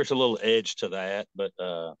there's a little edge to that, but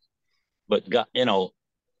God,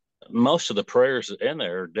 most of the prayers in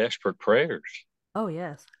there are desperate prayers. Oh,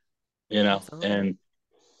 yes. Absolutely. And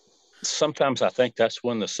sometimes I think that's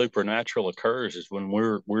when the supernatural occurs, is when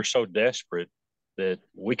we're so desperate that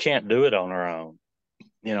we can't do it on our own.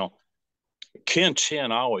 You know, Ken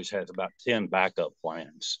Chinn always has about 10 backup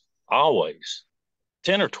plans, always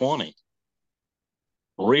 10 or 20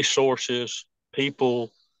 resources,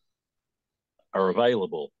 people are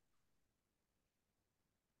available.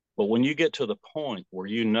 But when you get to the point where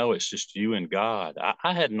it's just you and God,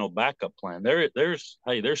 I had no backup plan. There's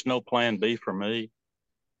no plan B for me.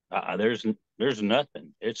 There's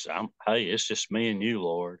nothing. It's just me and you,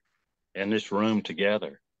 Lord, in this room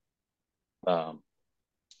together.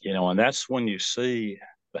 And that's when you see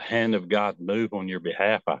the hand of God move on your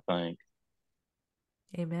behalf, I think.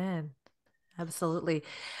 Amen. Absolutely.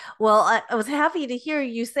 Well, I was happy to hear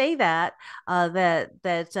you say that,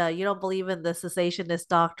 that you don't believe in the cessationist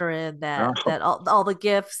doctrine, Oh, that all the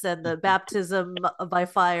gifts and the baptism by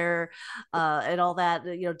fire, and all that,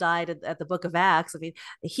 died at the Book of Acts. I mean,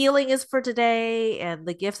 healing is for today, and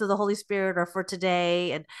the gifts of the Holy Spirit are for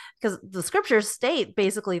today, and because the scriptures state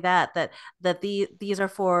basically these are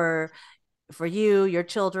for you, your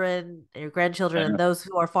children, your grandchildren, and yeah, those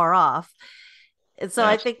who are far off. And so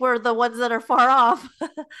I yes. think we're the ones that are far off. Yeah,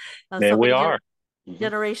 So we many are. Hmm.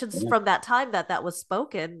 generations Yeah. from that time that was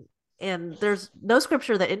spoken, and there's no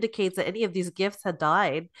scripture that indicates that any of these gifts had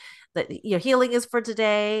died. That healing is for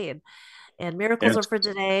today, and miracles Yes. are for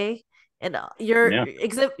today. And Yeah.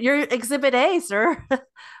 you're exhibit A, sir,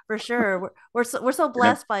 for sure. We're so Yeah.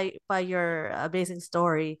 blessed by your amazing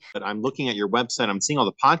story. But I'm looking at your website. I'm seeing all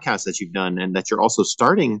the podcasts that you've done, and that you're also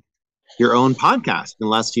starting your own podcast in the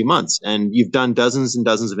last few months. And you've done dozens and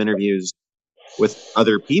dozens of interviews with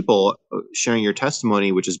other people sharing your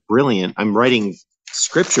testimony, which is brilliant. I'm writing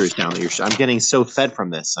scriptures down that I'm getting so fed from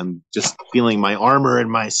this. I'm just feeling my armor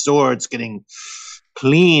and my swords getting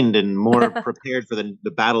cleaned and more prepared for the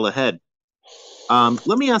battle ahead.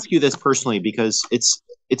 Let me ask you this personally, because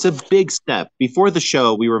it's a big step. Before the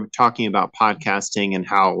show, we were talking about podcasting and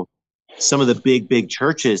how some of the big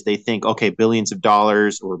churches, they think, okay, billions of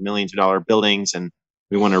dollars or millions of dollar buildings, and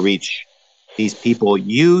we want to reach these people.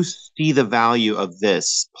 You see the value of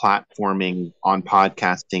this platforming on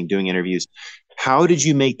podcasting, doing interviews. How did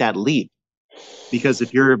you make that leap? Because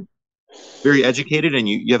if you're very educated and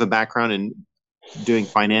you have a background in doing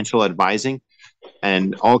financial advising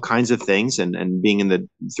and all kinds of things, and being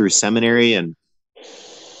through seminary, and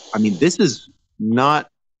I mean, this is not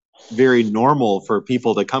very normal for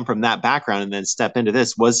people to come from that background and then step into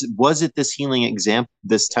this. Was it this healing example,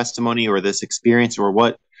 this testimony, or this experience, or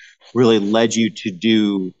what really led you to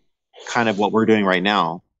do kind of what we're doing right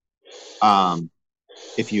now, um,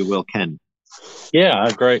 if you will, Ken? Yeah,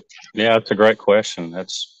 great. Yeah, it's a great question.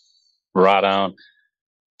 That's right on.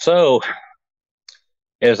 So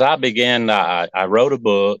as I began, I wrote a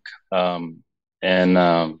book, and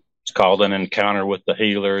it's called An Encounter with the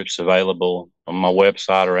Healer. It's available on my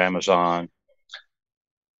website or Amazon.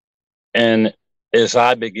 And as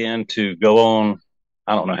I began to go on,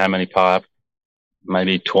 I don't know how many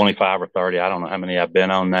maybe 25 or 30. I don't know how many I've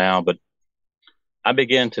been on now, but I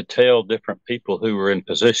began to tell different people who were in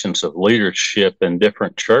positions of leadership in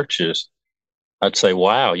different churches, I'd say,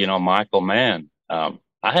 wow, Michael, man, I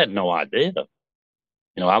had no idea.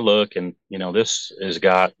 I look and, this has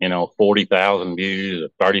got, 40,000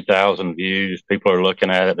 views, 30,000 views. People are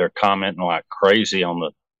looking at it. They're commenting like crazy on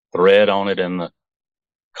the thread on it in the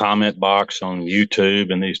comment box on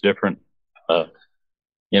YouTube and these different,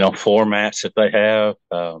 formats that they have.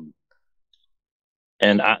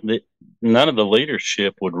 And none of the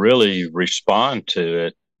leadership would really respond to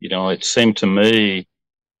it. It seemed to me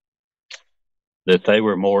that they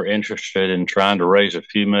were more interested in trying to raise a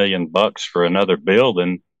few $1,000,000 for another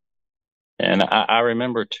building. And I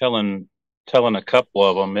remember telling a couple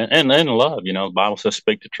of them, and in love, the Bible says,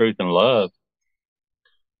 speak the truth in love.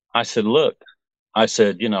 I said, look, I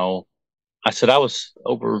said, I was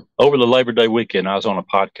over the Labor Day weekend. I was on a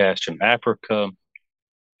podcast in Africa,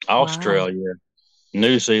 Australia,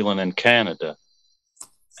 New Zealand, and Canada.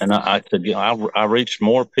 And I said, I reached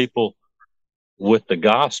more people with the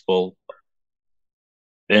gospel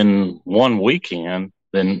in one weekend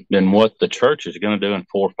than what the church is going to do in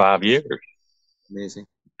 4 or 5 years. Amazing.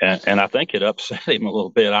 And I think it upset him a little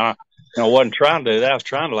bit. I wasn't trying to do that. I was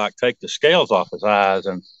trying to take the scales off his eyes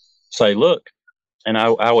and say, look, and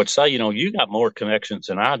I would say, you got more connections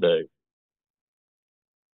than I do.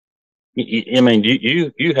 I mean,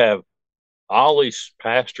 you have all these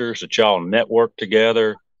pastors that y'all network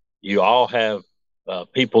together. You all have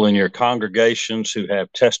people in your congregations who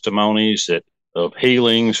have testimonies of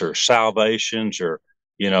healings or salvations or,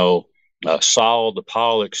 Saul to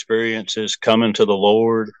Paul experiences coming to the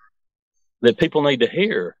Lord that people need to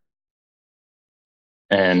hear.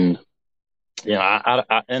 And,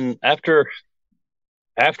 and after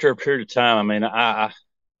a period of time, I mean,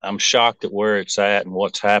 I'm shocked at where it's at and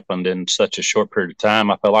what's happened in such a short period of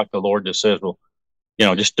time. I feel like the Lord just says, well,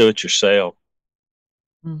 just do it yourself.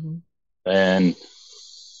 Mm-hmm. And,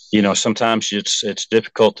 sometimes it's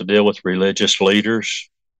difficult to deal with religious leaders.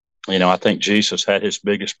 I think Jesus had his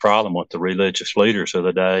biggest problem with the religious leaders of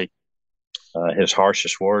the day. His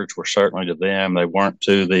harshest words were certainly to them. They weren't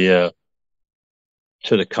to the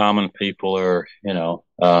common people or,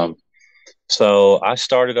 so I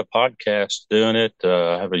started a podcast doing it.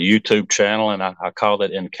 I have a YouTube channel and I call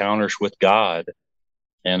it Encounters with God.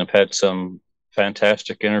 And I've had some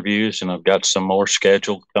fantastic interviews and I've got some more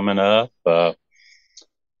scheduled coming up.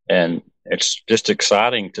 And it's just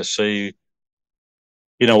exciting to see,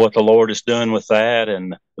 what the Lord is doing with that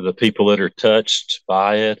and the people that are touched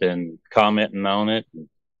by it and commenting on it.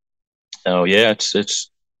 Oh yeah,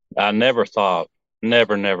 I never thought,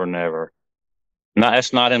 never.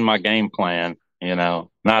 That's not in my game plan,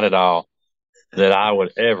 not at all, that I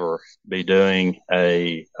would ever be doing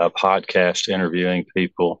a podcast interviewing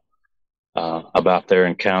people about their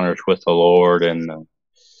encounters with the Lord. And,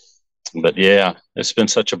 but yeah, it's been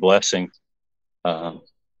such a blessing. It's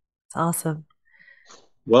awesome.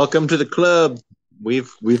 Welcome to the club. We've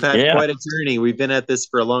had quite a journey. We've been at this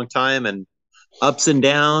for a long time and ups and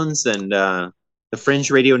downs, and the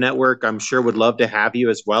Fringe Radio Network, I'm sure, would love to have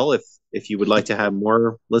you as well if you would like to have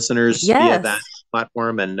more listeners via that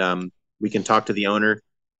platform, and we can talk to the owner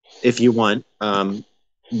if you want.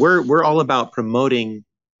 We're all about promoting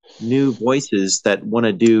new voices that want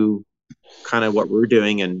to do kind of what we're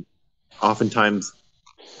doing, and oftentimes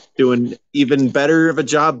doing even better of a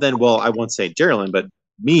job than, well, I won't say Geraldine, but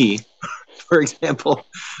me, for example.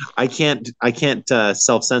 I can't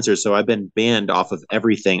self-censor, so I've been banned off of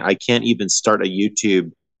everything. I can't even start a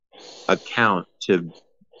YouTube account to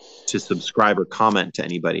subscribe or comment to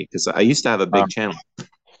anybody, because I used to have a big channel.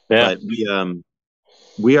 But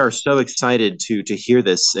we are so excited to hear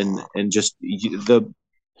this and just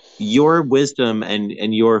your wisdom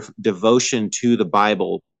and your devotion to the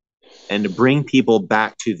Bible, and to bring people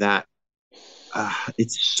back to that.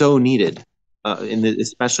 It's so needed.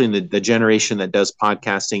 Especially in the generation that does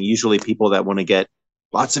podcasting, usually people that want to get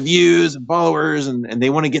lots of views and followers, and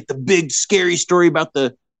they want to get the big scary story about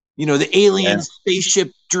the alien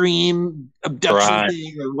spaceship dream abduction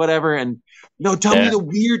thing or whatever. And tell me the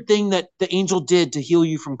weird thing that the angel did to heal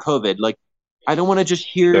you from COVID. Like, I don't want to just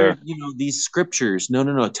hear these scriptures.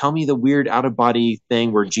 No. Tell me the weird out of body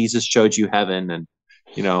thing where Jesus showed you heaven, and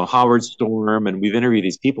Howard Storm, and we've interviewed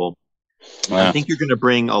these people. I think you're going to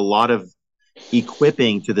bring a lot of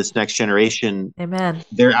equipping to this next generation. Amen.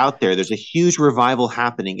 They're out there. There's a huge revival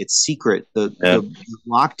happening. It's secret. The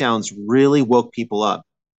lockdowns really woke people up.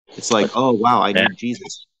 It's like, oh wow, I need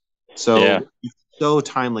Jesus. So it's so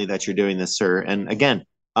timely that you're doing this, sir. And again,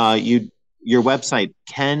 your website,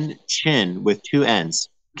 Ken Chinn with 2 N's,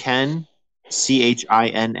 Ken, CHINN.com.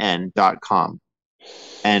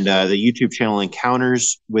 and the YouTube channel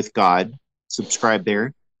Encounters with God. Subscribe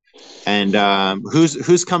there. And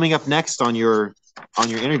who's coming up next on your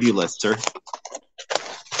interview list, sir?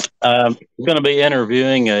 I'm going to be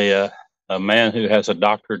interviewing a man who has a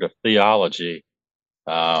doctorate of theology.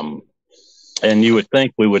 And you would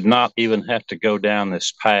think we would not even have to go down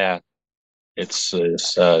this path. It's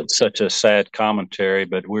such a sad commentary,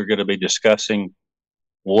 but we're going to be discussing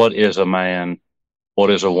what is a man,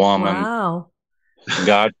 what is a woman, Wow.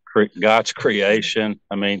 God's creation.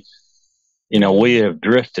 I mean, we have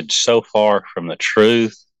drifted so far from the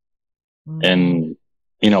truth, and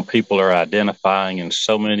people are identifying in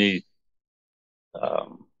so many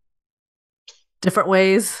different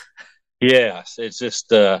ways. Yes, it's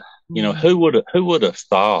just who would have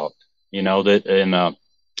thought that in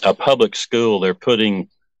a public school they're putting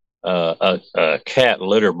a cat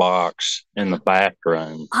litter box in the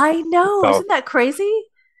bathroom. I know, isn't that crazy?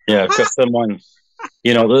 Yeah, because someone,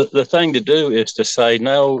 the thing to do is to say,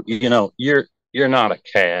 no, you're not a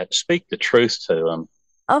cat. Speak the truth to them.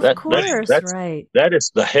 Of course, right. That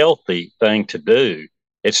is the healthy thing to do.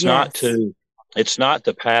 It's Yes. not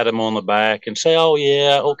to pat them on the back and say, "Oh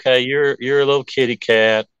yeah, okay, you're a little kitty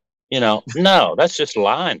cat." No, that's just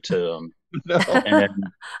lying to them.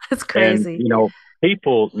 That's crazy. And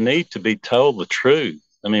people need to be told the truth.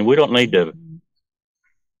 I mean, we don't need to.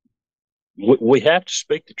 We have to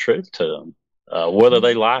speak the truth to them, whether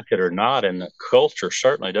they like it or not. And the culture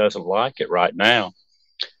certainly doesn't like it right now.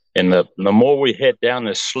 And the more we head down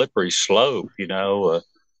this slippery slope,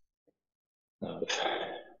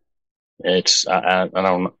 it's I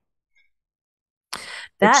don't know.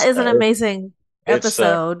 That is an amazing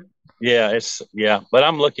episode. But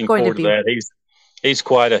I'm looking forward to that. He's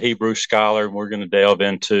quite a Hebrew scholar, and we're going to delve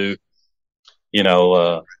into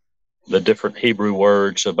the different Hebrew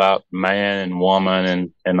words about man and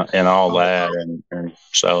woman and all that, and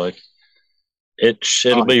so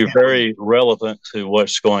it'll be very relevant to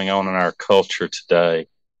what's going on in our culture today.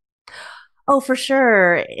 Oh, for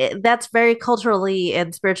sure. That's very culturally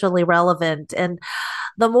and spiritually relevant. And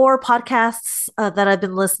the more podcasts that I've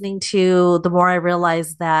been listening to, the more I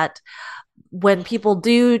realize that when people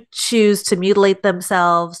do choose to mutilate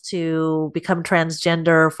themselves to become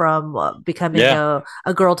transgender from becoming a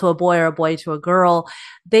girl to a boy or a boy to a girl,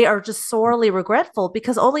 they are just sorely regretful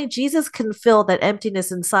because only Jesus can fill that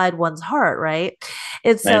emptiness inside one's heart, right?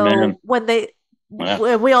 And so Amen.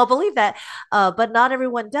 we all believe that, but not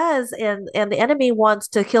everyone does, and the enemy wants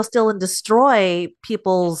to kill, steal, and destroy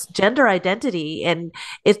people's gender identity. And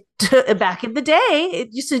it back in the day, it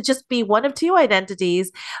used to just be one of two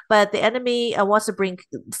identities, but the enemy wants to bring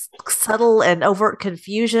subtle and overt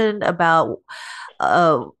confusion about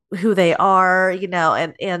who they are,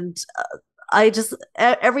 and I just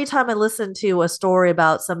every time I listen to a story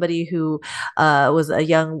about somebody who was a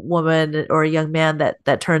young woman or a young man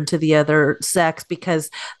that turned to the other sex because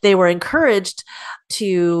they were encouraged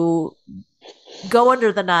to go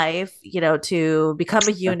under the knife, to become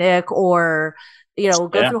a eunuch or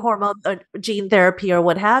go through hormone gene therapy or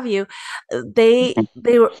what have you, they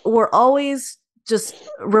were always just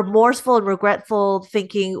remorseful and regretful,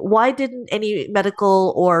 thinking, why didn't any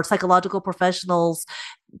medical or psychological professionals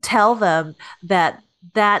tell them that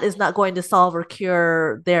is not going to solve or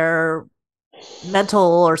cure their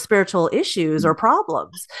mental or spiritual issues or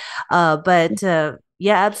problems? But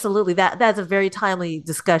absolutely. That's a very timely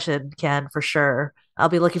discussion, Ken, for sure. I'll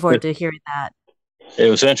be looking forward to hearing that. It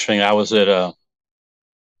was interesting. I was at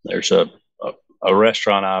there's a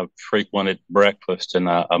restaurant I've frequented breakfast, and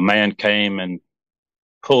a man came and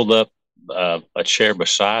pulled up a chair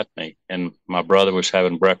beside me, and my brother was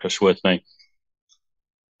having breakfast with me.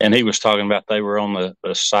 And he was talking about they were on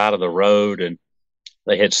the side of the road, and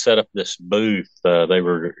they had set up this booth. They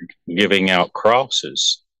were giving out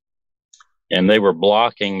crosses, and they were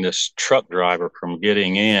blocking this truck driver from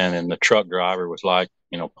getting in. And the truck driver was like,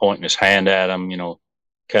 pointing his hand at him,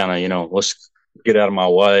 kind of, let's get out of my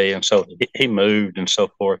way. And so he moved and so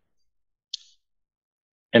forth.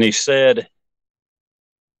 And he said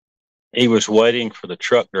he was waiting for the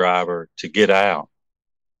truck driver to get out.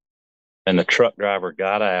 And the truck driver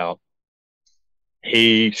got out.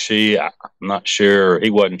 I'm not sure, he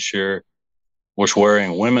wasn't sure, was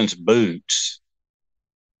wearing women's boots.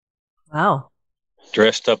 Wow.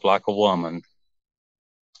 Dressed up like a woman.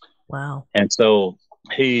 Wow. And so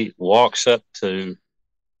he walks up to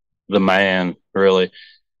the man, really,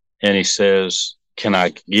 and he says, "Can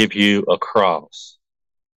I give you a cross?"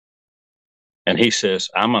 And he says,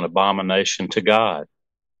 "I'm an abomination to God."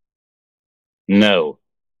 No.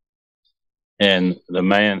 And the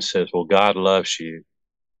man says, "Well, God loves you.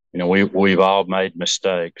 We've all made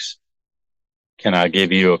mistakes. can I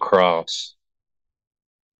give you a cross?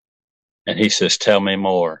 And he says, tell me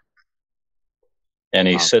more. And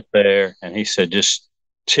he sat there and he said, just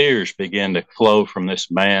tears began to flow from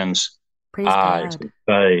this man's Praise eyes God. and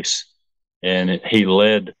face. And he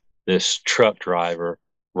led this truck driver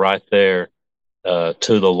right there to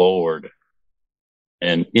the Lord.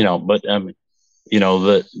 And, but,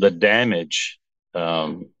 the damage,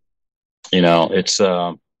 it's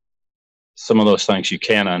some of those things you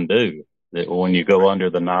can't undo that when you go under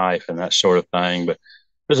the knife and that sort of thing. But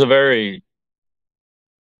it was a very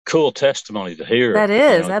cool testimony to hear. That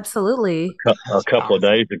is, absolutely. A couple of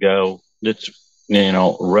days ago. It's,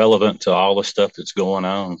 relevant to all the stuff that's going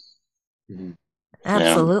on. Mm-hmm.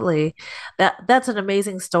 Absolutely. That's an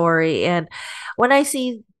amazing story. And when I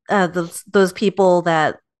see those people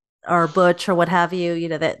that are butch or what have you,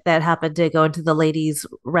 that happen to go into the ladies'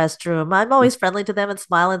 restroom, I'm always friendly to them and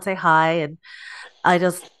smile and say hi. And I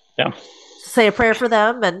just say a prayer for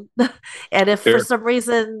them. And and if for some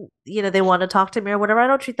reason, they want to talk to me or whatever, I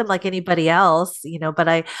don't treat them like anybody else, but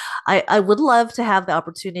I would love to have the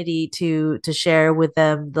opportunity to share with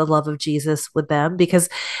them the love of Jesus with them, because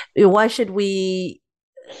why should we,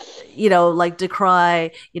 like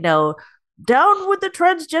decry, down with the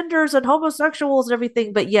transgenders and homosexuals and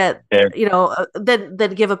everything, but yet,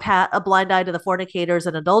 then give a blind eye to the fornicators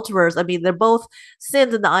and adulterers. I mean, they're both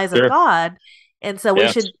sins in the eyes of God. And so we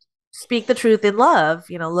should speak the truth in love.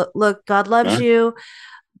 Look, God loves you,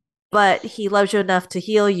 but he loves you enough to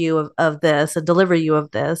heal you of this and deliver you of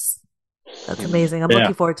this. That's amazing. I'm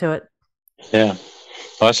looking forward to it. Yeah.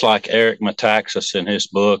 Well, that's like Eric Metaxas in his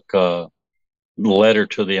book, Letter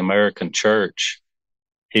to the American Church.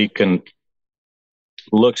 He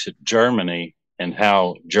looks at Germany and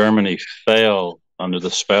how Germany fell under the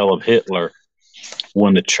spell of Hitler.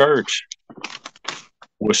 When the church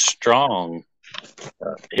was strong,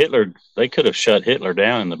 they could have shut Hitler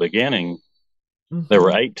down in the beginning. Mm-hmm. There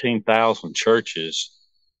were 18,000 churches.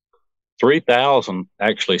 3,000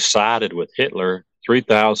 actually sided with Hitler.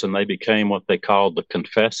 3,000, they became what they called the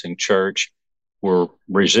confessing church, were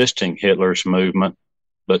resisting Hitler's movement.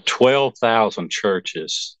 But 12,000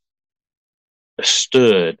 churches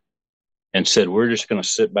stood and said, we're just going to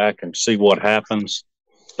sit back and see what happens.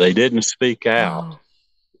 They didn't speak out,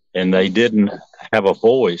 and they didn't have a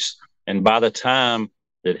voice. And by the time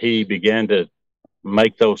that he began to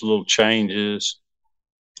make those little changes,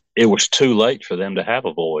 it was too late for them to have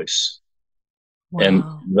a voice. Wow. And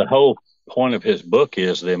the whole point of his book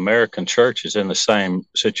is the American church is in the same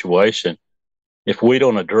situation. If we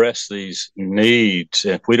don't address these needs,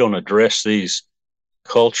 if we don't address these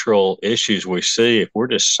cultural issues we see, if we're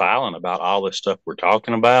just silent about all this stuff we're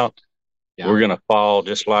talking about, we're going to fall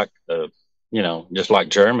just like just like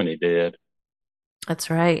Germany did. That's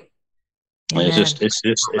right. Amen. It's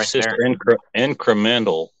just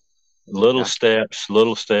incremental, little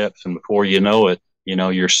steps, and before you know it,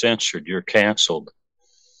 you're censored, you're canceled.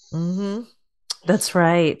 Mm-hmm. That's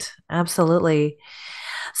right. Absolutely.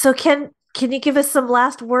 So can you give us some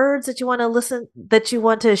last words that you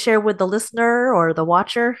want to share with the listener or the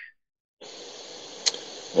watcher?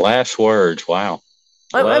 Last words. Wow.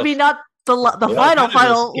 I mean, not the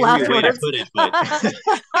final last words. Put it,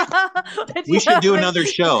 but we should do another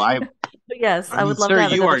show. Yes, I would love to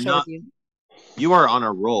have another show with you. You are on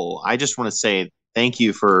a roll. I just want to say thank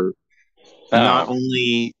you for not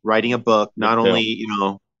only writing a book, not only,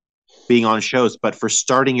 being on shows, but for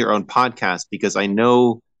starting your own podcast, because I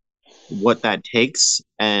know what that takes,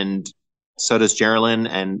 and so does Jerilyn,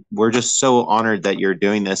 and we're just so honored that you're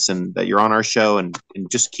doing this and that you're on our show, and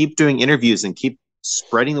just keep doing interviews and keep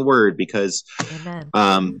spreading the word, because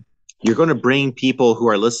you're going to bring people who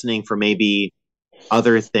are listening for maybe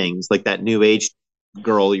other things, like that new age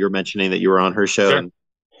girl you're mentioning that you were on her show. Sure. And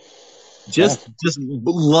just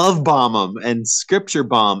love bomb them and scripture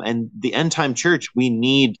bomb, and the end time church. We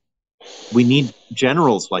need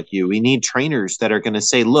generals like you. We need trainers that are going to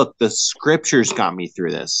say, look, the scriptures got me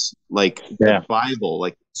through this, like the Bible,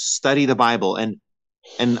 like study the Bible. And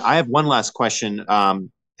I have one last question.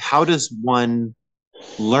 How does one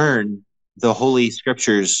learn the Holy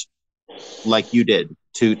Scriptures like you did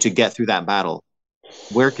to get through that battle?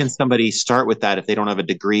 Where can somebody start with that if they don't have a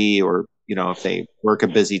degree, or if they work a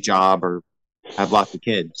busy job or have lots of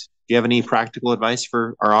kids? Do you have any practical advice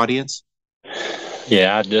for our audience?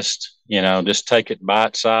 Yeah, just take it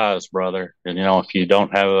bite size, brother. And if you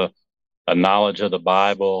don't have a knowledge of the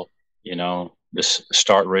Bible, just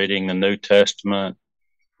start reading the New Testament.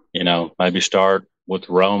 Maybe start with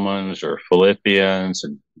Romans or Philippians,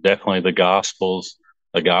 and definitely the Gospels.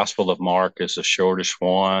 The Gospel of Mark is the shortest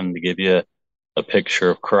one to give you a picture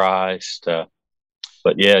of Christ.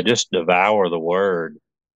 But yeah, just devour the word,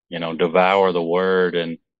 devour the word,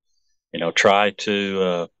 and, try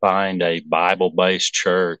to find a Bible-based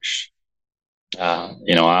church.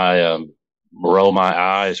 I roll my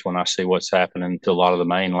eyes when I see what's happening to a lot of the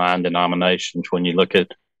mainline denominations. When you look at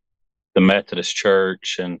the Methodist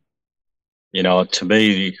Church, and to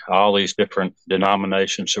me, all these different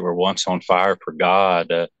denominations that were once on fire for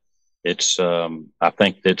God, it's I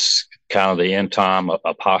think it's kind of the end time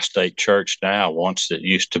apostate church now. Once it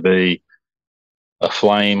used to be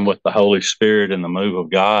aflame with the Holy Spirit and the move of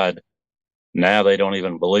God, now they don't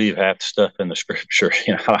even believe half the stuff in the Scripture.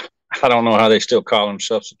 I don't know how they still call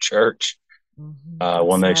themselves a church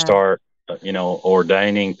when they start,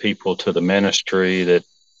 ordaining people to the ministry that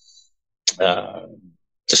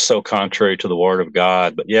just so contrary to the Word of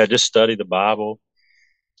God. But yeah, just study the Bible.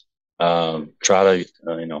 Try to,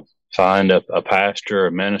 find a pastor,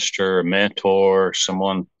 a minister, a mentor,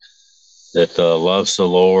 someone that loves the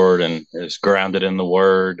Lord and is grounded in the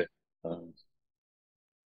Word.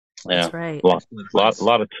 That's right. A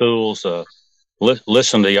lot of tools.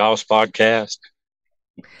 Listen to y'all's podcast.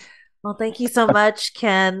 Well, thank you so much,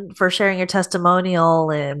 Ken, for sharing your testimonial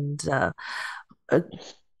and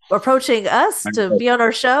approaching us to be on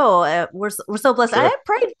our show. We're so blessed. Sure.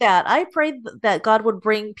 I prayed that God would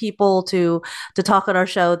bring people to talk on our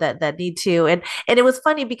show that need to. And it was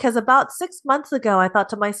funny because about 6 months ago, I thought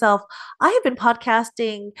to myself, I have been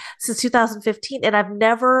podcasting since 2015, and I've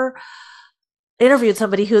never interviewed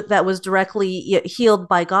somebody that was directly healed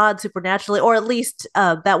by God supernaturally, or at least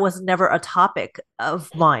that was never a topic of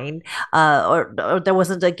mine, or there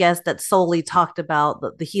wasn't a guest that solely talked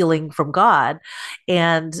about the healing from God,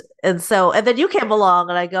 and then you came along,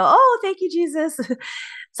 and I go, oh, thank you, Jesus.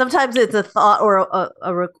 Sometimes it's a thought or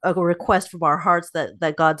a request from our hearts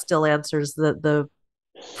that God still answers the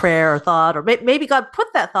prayer or thought, or maybe God put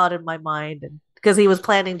that thought in my mind because He was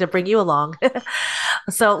planning to bring you along.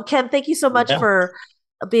 So, Ken, thank you so much for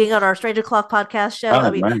being on our Strange O'Clock podcast show.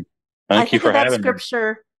 Thank you for having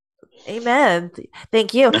scripture. Me. Amen.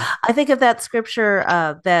 Thank you. I think of that scripture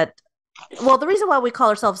the reason why we call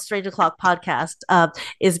ourselves Strange O'Clock podcast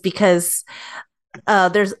is because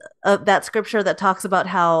there's that scripture that talks about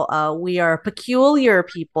how we are a peculiar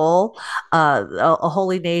people, a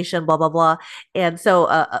holy nation, blah blah blah, and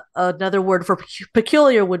so another word for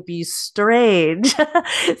peculiar would be strange.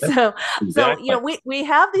 So we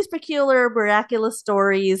have these peculiar, miraculous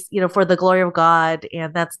stories, for the glory of God,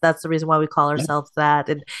 and that's the reason why we call ourselves that,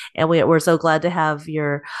 and we're so glad to have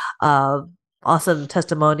your awesome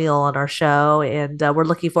testimonial on our show, and we're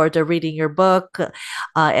looking forward to reading your book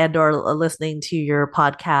and or listening to your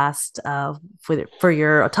podcast for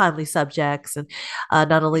your timely subjects, and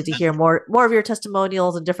not only to hear more of your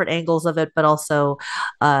testimonials and different angles of it, but also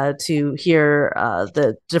to hear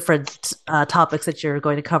the different topics that you're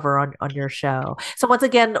going to cover on your show. So once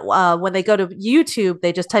again, when they go to YouTube,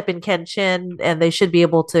 they just type in Ken Chinn, and they should be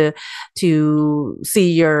able to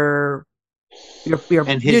see your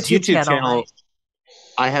and his YouTube channel. Right?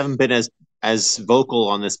 I haven't been as vocal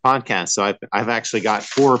on this podcast, so I've actually got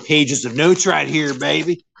 4 pages of notes right here,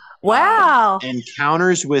 baby. Wow.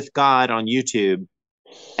 Encounters with God on YouTube,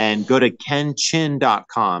 and go to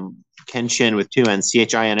kenchinn.com, Ken Chinn with 2 N's,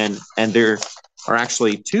 CHINN, and there are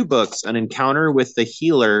actually 2 books, An Encounter with the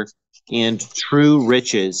Healer and True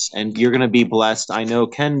Riches, and you're going to be blessed. I know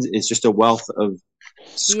Ken is just a wealth of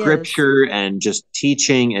scripture and just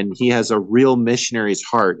teaching, and he has a real missionary's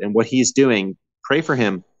heart, and what he's doing, pray for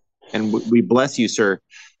him, and we bless you, sir,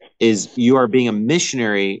 is you are being a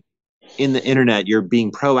missionary in the internet. You're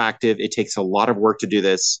being proactive. It takes a lot of work to do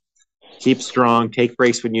this. Keep strong, take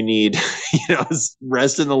breaks when you need,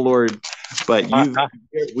 rest in the Lord, but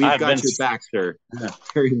we've got your back, sir.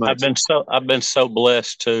 Very much. I've been so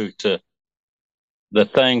blessed too, the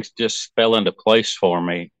things just fell into place for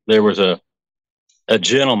me. There was a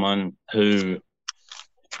gentleman who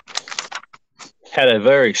had a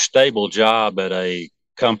very stable job at a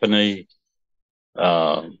company,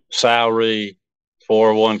 salary,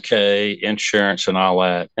 401k, insurance, and all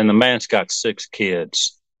that. And the man's got 6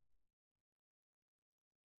 kids.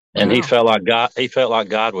 And wow. He felt like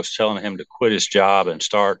God was telling him to quit his job and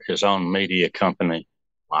start his own media company.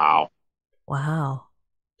 Wow.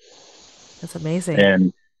 That's amazing.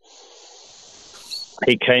 And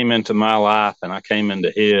he came into my life, and I came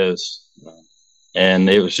into his, and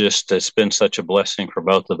it's been such a blessing for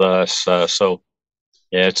both of us.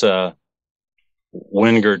 It's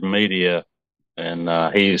Wingard Media,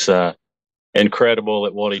 and he's incredible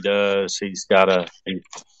at what he does. He's got he's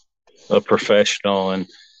a professional, and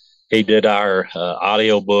he did our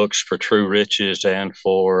audio books for True Riches and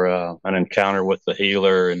for An Encounter with the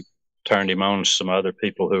Healer. And turned him on to some other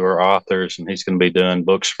people who are authors, and he's going to be doing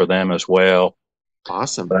books for them as well.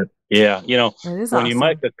 Awesome. But yeah, That is when awesome. you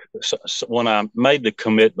make when I made the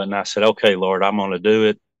commitment and I said, okay, Lord, I'm going to do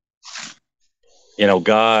it,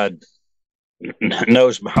 God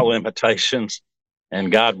knows my limitations,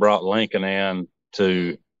 and God brought Lincoln in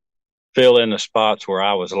to fill in the spots where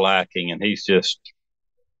I was lacking. And he's just,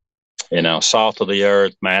 salt of the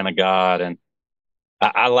earth, man of God. And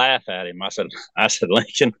I laugh at him. I said,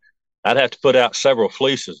 Lincoln, I'd have to put out several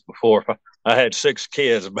fleeces before I had 6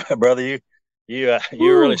 kids, brother. You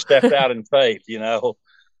really stepped out in faith,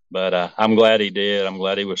 But I'm glad he did. I'm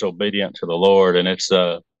glad he was obedient to the Lord, and it's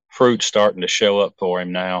fruit starting to show up for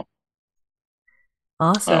him now.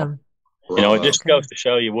 Awesome. It just goes to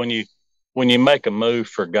show you when you make a move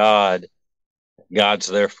for God, God's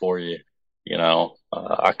there for you.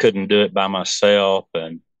 I couldn't do it by myself,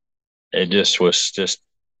 and it just was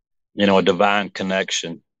a divine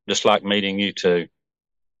connection, just like meeting you two.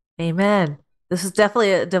 Amen. This is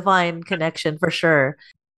definitely a divine connection for sure.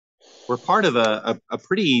 We're part of a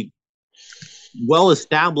pretty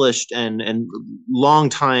well-established and long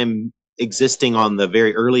time existing on the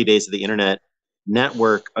very early days of the internet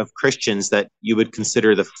network of Christians that you would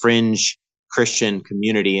consider the fringe Christian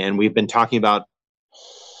community. And we've been talking about,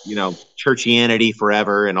 churchianity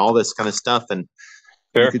forever and all this kind of stuff. And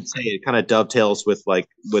Sure. You could say it kind of dovetails with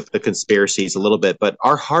the conspiracies a little bit, but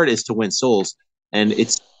our heart is to win souls. And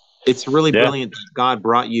it's really brilliant that God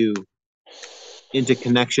brought you into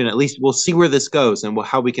connection. At least we'll see where this goes and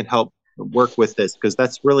how we can help work with this, because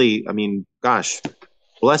that's really, gosh,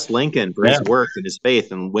 bless Lincoln for his work and his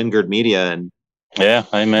faith and Wingard Media. And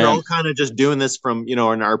amen. We're all kind of just doing this from, in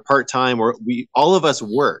our part-time, or all of us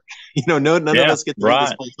work, none of us get to do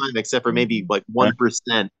this full time, except for maybe like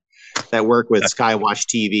 1% that work with Skywatch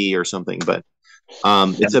TV or something. But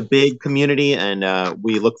it's a big community, and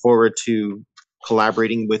we look forward to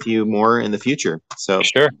collaborating with you more in the future. So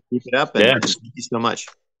sure, keep it up, and thank you so much.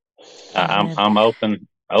 I'm open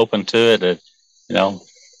to it.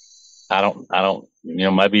 I don't.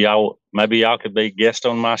 Maybe y'all could be guest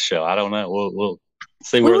on my show. I don't know. We'll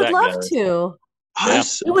see where that goes. We would love to.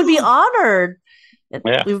 Awesome. We would be honored.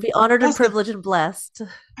 Yeah. We would be honored and privileged and blessed.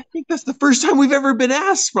 I think that's the first time we've ever been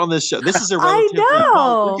asked on this show. This is a relatively,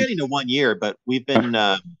 we're getting to 1 year, but we've been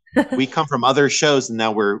we come from other shows, and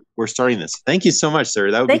now we're starting this. Thank you so much, sir.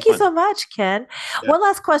 That would Thank be you so much, Ken. Yeah. One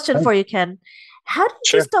last question for you, Ken. How did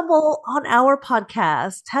you stumble on our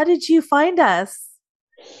podcast? How did you find us?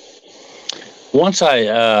 Once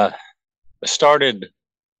I started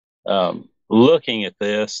looking at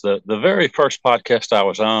this, the very first podcast I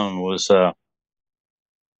was on was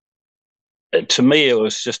to me, it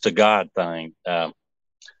was just a God thing.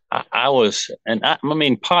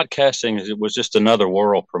 Podcasting, it was just another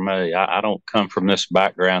world for me. I don't come from this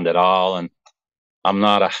background at all, and I'm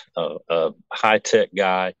not a high tech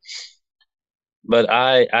guy. But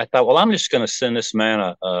I thought, well, I'm just going to send this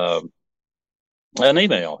man an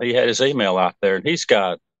email. He had his email out there, and he's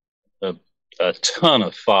got a ton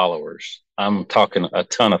of followers. I'm talking a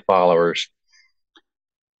ton of followers.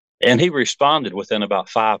 And he responded within about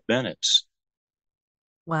 5 minutes.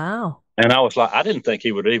 Wow. And I was like, I didn't think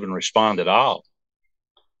he would even respond at all.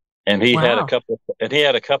 And he had a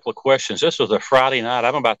couple of questions. This was a Friday night.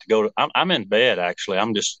 I'm about to go to, I'm in bed, actually.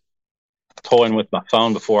 I'm just toying with my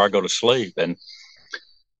phone before I go to sleep.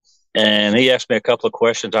 And he asked me a couple of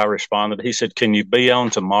questions. I responded. He said, can you be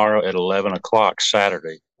on tomorrow at 11 o'clock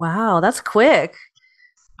Saturday? Wow, that's quick.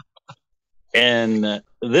 And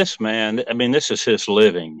this man, this is his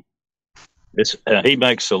living. He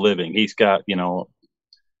makes a living. He's got,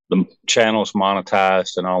 the channel's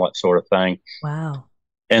monetized and all that sort of thing. Wow.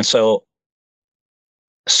 And so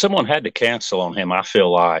someone had to cancel on him, I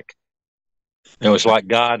feel like. It was like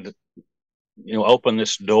God, opened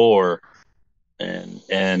this door and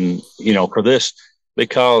for this,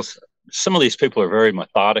 because some of these people are very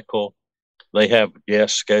methodical. They have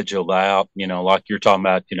guests scheduled out, like you're talking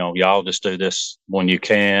about, y'all just do this when you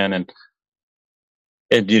can. And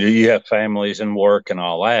you have families and work and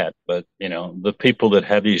all that. But, the people that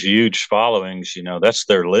have these huge followings, that's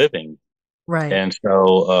their living. Right. And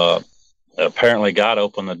so apparently God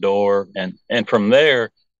opened the door. And from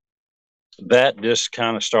there, that just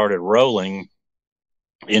kind of started rolling,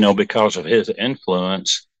 because of his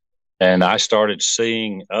influence. And I started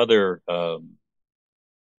seeing other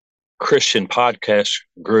Christian podcast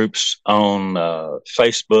groups on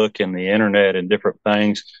Facebook and the internet and different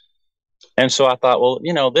things. And so I thought, well,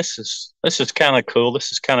 this is kind of cool.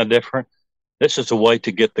 This is kind of different. This is a way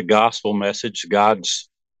to get the gospel message, God's,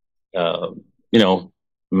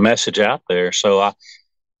 message out there. So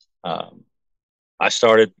I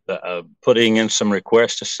started putting in some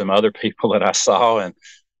requests to some other people that I saw, and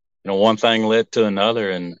one thing led to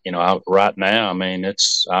another. And right now, I mean,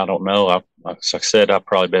 I don't know. Like I said, I've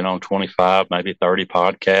probably been on 25, maybe 30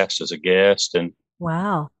 podcasts as a guest, and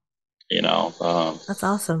Wow, that's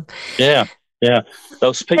awesome. Yeah, yeah. And do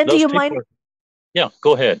Those you people. mind? Yeah,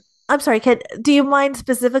 go ahead. I'm sorry, Ken. Do you mind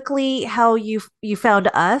specifically how you found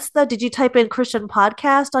us though? Did you type in Christian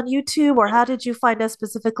podcast on YouTube, or how did you find us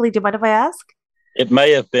specifically? Do you mind if I ask? It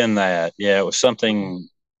may have been that. Yeah, it was something.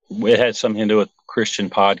 It had something to do with Christian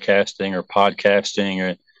podcasting or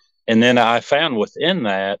podcasting, and then I found within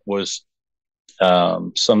that was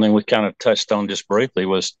something we kind of touched on just briefly.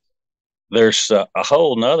 Was there's a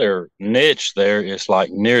whole nother niche there is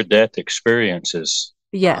like near death experiences.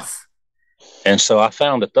 Yes. And so I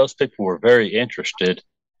found that those people were very interested,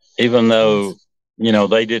 even though,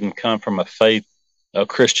 they didn't come from a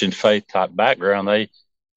Christian faith type background.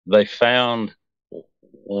 They found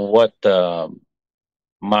what,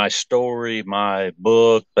 my story, my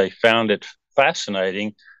book, they found it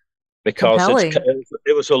fascinating because Compelling.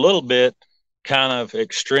 it was a little bit kind of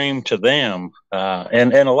extreme to them.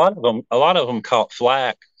 And a lot of them caught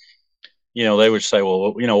flack. They would say,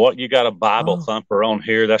 well, what, you got a Bible Oh. thumper on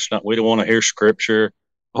here. We don't want to hear scripture.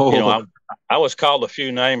 Oh, I was called a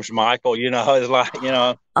few names, Michael, it's like,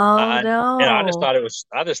 Oh I, I just no. thought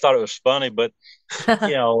it was funny, but,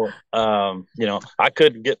 I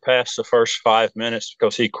couldn't get past the first 5 minutes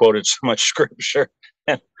because he quoted so much scripture.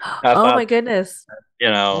 And I Oh thought, my goodness. but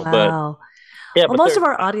Wow. yeah, Well, but most there, of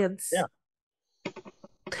our audience, yeah,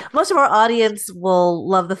 most of our audience will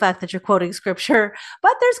love the fact that you're quoting scripture,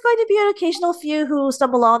 but there's going to be an occasional few who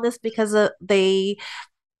stumble on this because they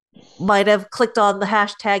might have clicked on the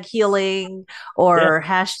hashtag healing yeah, or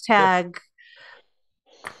yeah, hashtag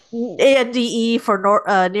ANDE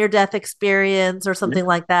for near death experience or yeah, something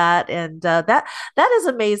like that, and that is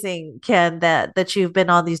amazing, Ken. That you've been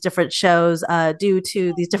on these different shows due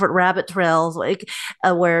to these different rabbit trails, like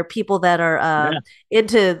where people that are yeah,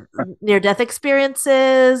 into near death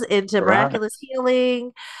experiences, into right, miraculous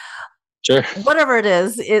healing, sure, whatever it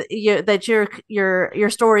is, that your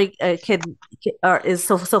story is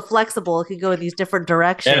so flexible. It can go in these different yeah,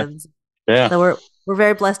 directions. yeah. So we're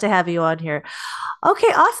very blessed to have you on here. Okay,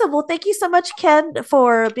 awesome. Well, thank you so much, Ken,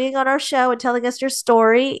 for being on our show and telling us your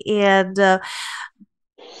story. And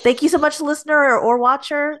thank you so much, listener or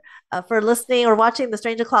watcher, for listening or watching the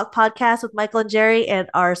Strange O'Clock podcast with Michael and Jeri and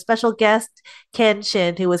our special guest, Ken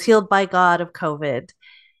Chinn, who was healed by God of COVID.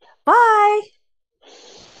 Bye.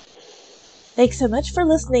 Thanks so much for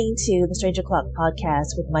listening to the Strange O'Clock podcast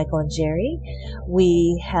with Michael and Jeri.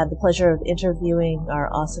 We had the pleasure of interviewing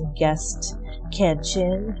our awesome guest, Ken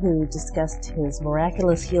Chinn, who discussed his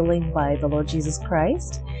miraculous healing by the Lord Jesus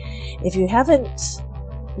Christ. If you haven't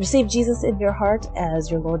received Jesus in your heart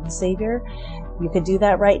as your Lord and Savior, you can do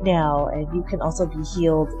that right now, and you can also be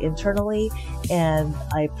healed internally, and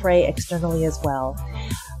I pray externally as well.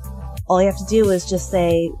 All you have to do is just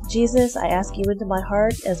say, Jesus, I ask you into my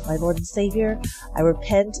heart as my Lord and Savior. I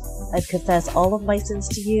repent and confess all of my sins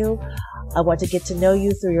to you. I want to get to know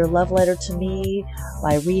you through your love letter to me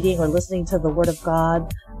by reading or listening to the Word of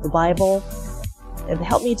God, the Bible. And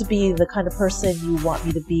help me to be the kind of person you want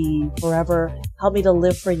me to be forever. Help me to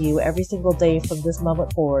live for you every single day from this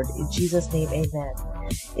moment forward. In Jesus' name, amen.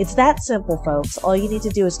 It's that simple, folks. All you need to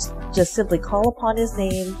do is just simply call upon his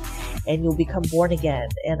name and you'll become born again.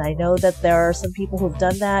 And I know that there are some people who've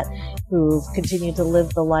done that, who've continued to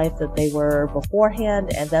live the life that they were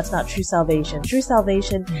beforehand, and that's not true salvation. True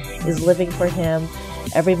salvation is living for him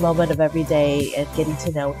every moment of every day and getting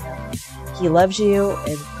to know him. He loves you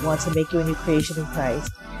and wants to make you a new creation in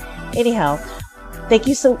Christ. Anyhow, thank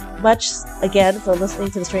you so much again for listening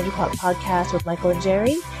to the Strange O'Clock podcast with Michael and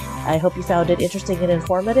Jeri. I hope you found it interesting and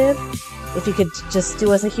informative. If you could just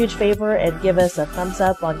do us a huge favor and give us a thumbs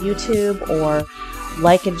up on YouTube, or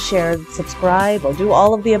like and share and subscribe, or do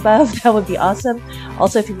all of the above, that would be awesome.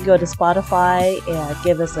 Also, if you can go to Spotify and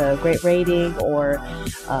give us a great rating, or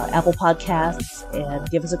Apple Podcasts and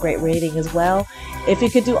give us a great rating as well. If you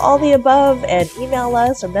could do all the above and email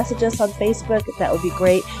us or message us on Facebook, that would be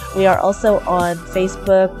great. We are also on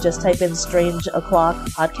Facebook. Just type in Strange O'Clock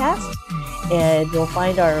Podcast and you'll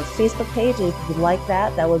find our Facebook page. If you like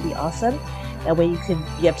that, that would be awesome. That way you can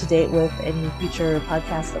be up to date with any future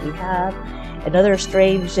podcasts that we have and other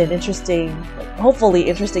strange and interesting, hopefully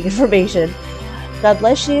interesting information. God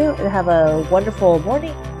bless you and have a wonderful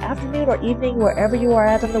morning, afternoon, or evening wherever you are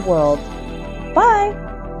at in the world. Bye!